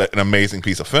that it's an amazing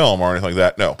piece of film or anything like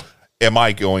that. No. Am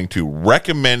I going to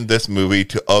recommend this movie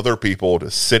to other people to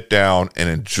sit down and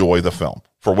enjoy the film?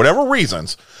 For whatever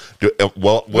reasons, would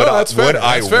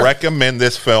I recommend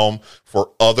this film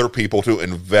for other people to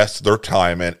invest their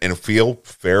time in and feel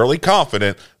fairly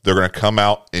confident they're going to come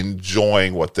out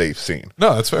enjoying what they've seen?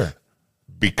 No, that's fair.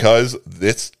 Because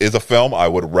this is a film I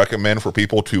would recommend for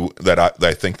people that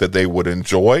I think that they would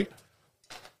enjoy,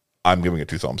 I'm giving it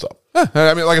 2 thumbs up.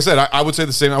 I mean, like I said, I would say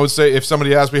the same. I would say if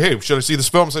somebody asked me, hey, should I see this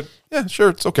film? I said, yeah, sure,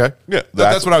 it's okay. Yeah,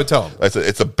 that's what I would tell them.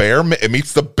 It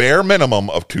meets the bare minimum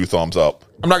of 2 thumbs up.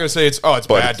 I'm not going to say it's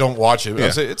bad, don't watch it. Yeah.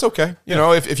 I'll say it's okay. You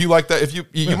know, if you like that, if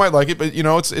you might like it, but you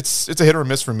know, it's a hit or a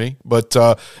miss for me, but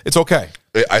it's okay.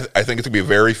 I think it's going to be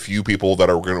very few people that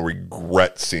are going to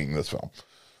regret seeing this film.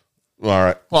 All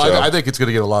right. Well, so, I think it's going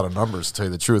to get a lot of numbers, to tell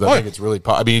you the truth. I think it's really...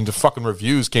 I mean, the fucking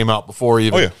reviews came out before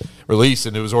even released,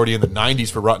 and it was already in the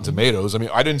 90s for Rotten Tomatoes. I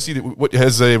mean, I didn't see...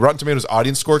 Has a Rotten Tomatoes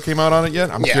audience score came out on it yet?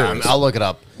 I'm curious. I'll look it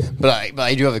up. But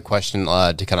I do have a question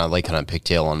to kind of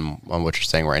pigtail on what you're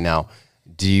saying right now.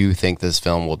 Do you think this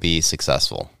film will be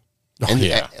successful?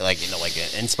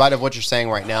 In spite of what you're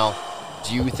saying right now,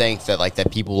 do you think that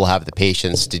that people will have the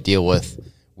patience to deal with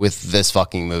with this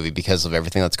fucking movie because of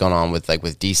everything that's going on with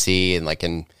DC and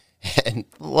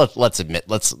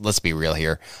let's be real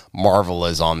here. Marvel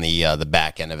is on the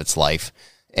back end of its life,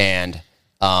 and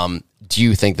do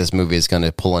you think this movie is going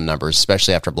to pull in numbers,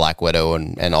 especially after Black Widow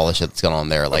and all the shit that's going on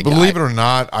there? Like, believe it or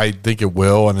not, I think it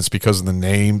will, and it's because of the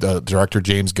name, the director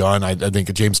James Gunn. I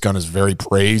think James Gunn is very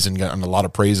praised and gotten a lot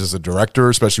of praise as a director,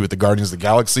 especially with the Guardians of the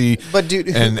Galaxy, but dude,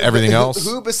 and everything else.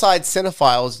 Who besides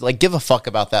cinephiles like give a fuck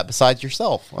about that besides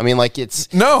yourself? I mean, like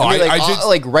it's no, I mean, I just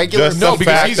like regular just the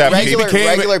fact that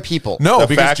regular people. No, the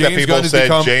because fact James that people Gunn has said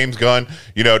become, James Gunn,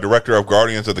 director of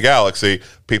Guardians of the Galaxy,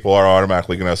 people are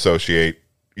automatically going to associate.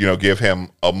 Give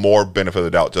him a more benefit of the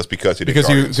doubt just because he did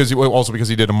because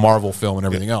he did a Marvel film and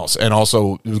everything else, and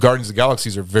also Guardians of the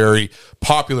Galaxies are very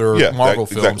popular Marvel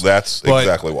films. That's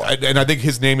exactly why. And I think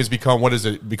his name has become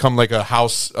become like a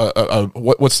house.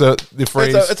 What's the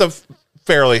phrase? It's a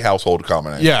fairly household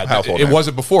combination. Yeah, it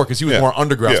wasn't before because he was more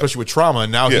underground, especially with Trauma,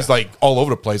 and now he's like all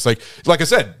over the place. Like I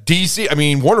said, DC. I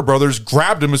mean, Warner Brothers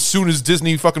grabbed him as soon as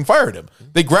Disney fucking fired him.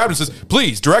 They grabbed him and says,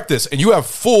 "Please direct this," and you have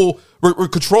full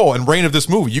control and reign of this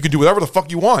movie. You can do whatever the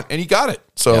fuck you want, and he got it.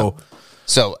 So,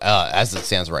 as it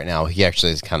stands right now, he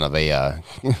actually is kind of a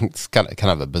it's kind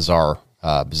of a bizarre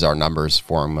numbers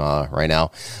for him right now.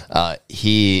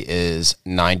 He is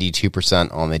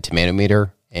 92% on the tomato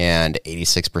meter and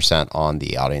 86% on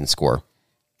the audience score.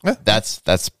 Yeah.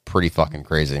 That's pretty fucking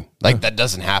crazy. Like that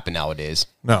doesn't happen nowadays.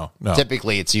 No.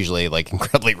 Typically, it's usually like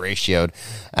incredibly ratioed,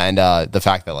 and the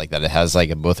fact that that it has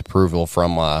like both approval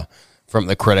from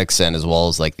the critics and as well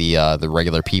as like the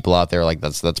regular people out there, like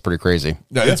that's pretty crazy.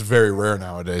 Yeah, it's very rare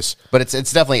nowadays. But it's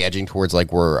definitely edging towards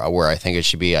like where I think it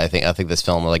should be. I think this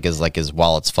film is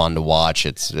while it's fun to watch,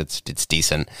 it's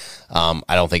decent. I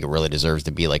don't think it really deserves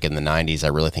to be like in the 90s. I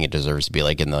really think it deserves to be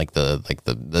like in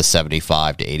the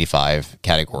 75 to 85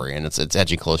 category, and it's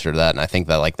edging closer to that. And I think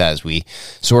that like that as we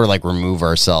sort of like remove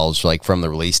ourselves like from the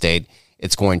release date,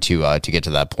 it's going to get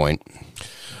to that point.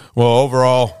 Well,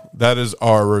 overall, that is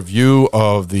our review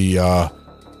of the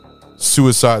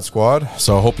Suicide Squad.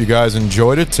 So I hope you guys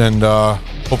enjoyed it, and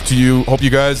hope you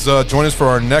guys join us for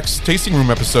our next tasting room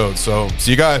episode. So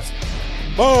see you guys.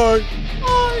 Bye.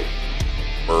 Bye.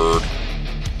 Bird.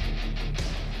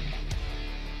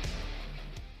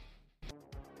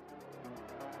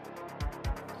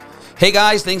 Hey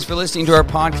guys, thanks for listening to our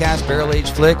podcast, Barrel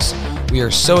Age Flicks. We are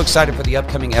so excited for the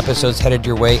upcoming episodes headed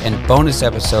your way and bonus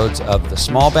episodes of The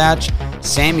Small Batch,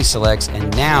 Sammy Selects, and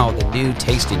now the new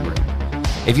Tasting Room.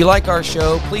 If you like our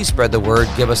show, please spread the word,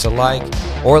 give us a like,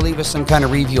 or leave us some kind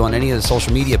of review on any of the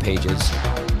social media pages.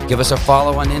 Give us a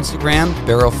follow on Instagram,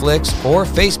 Barrel Flicks, or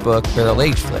Facebook, Barrel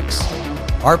Age Flicks.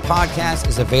 Our podcast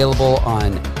is available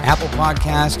on Apple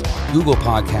Podcast, Google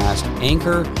Podcast,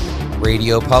 Anchor,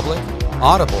 Radio Public,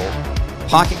 Audible,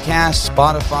 Pocket Cast,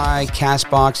 Spotify,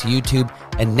 CastBox, YouTube,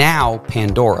 and now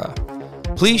Pandora.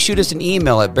 Please shoot us an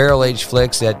email at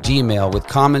barrelageflicks@gmail.com with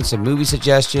comments and movie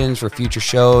suggestions for future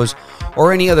shows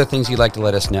or any other things you'd like to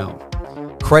let us know.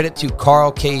 Credit to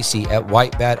Carl Casey at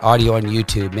White Bat Audio on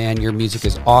YouTube. Man, your music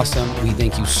is awesome. We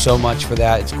thank you so much for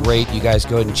that. It's great. You guys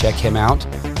go ahead and check him out.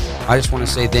 I just want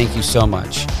to say thank you so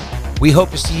much. We hope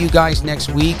to see you guys next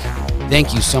week.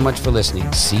 Thank you so much for listening.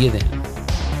 See you then.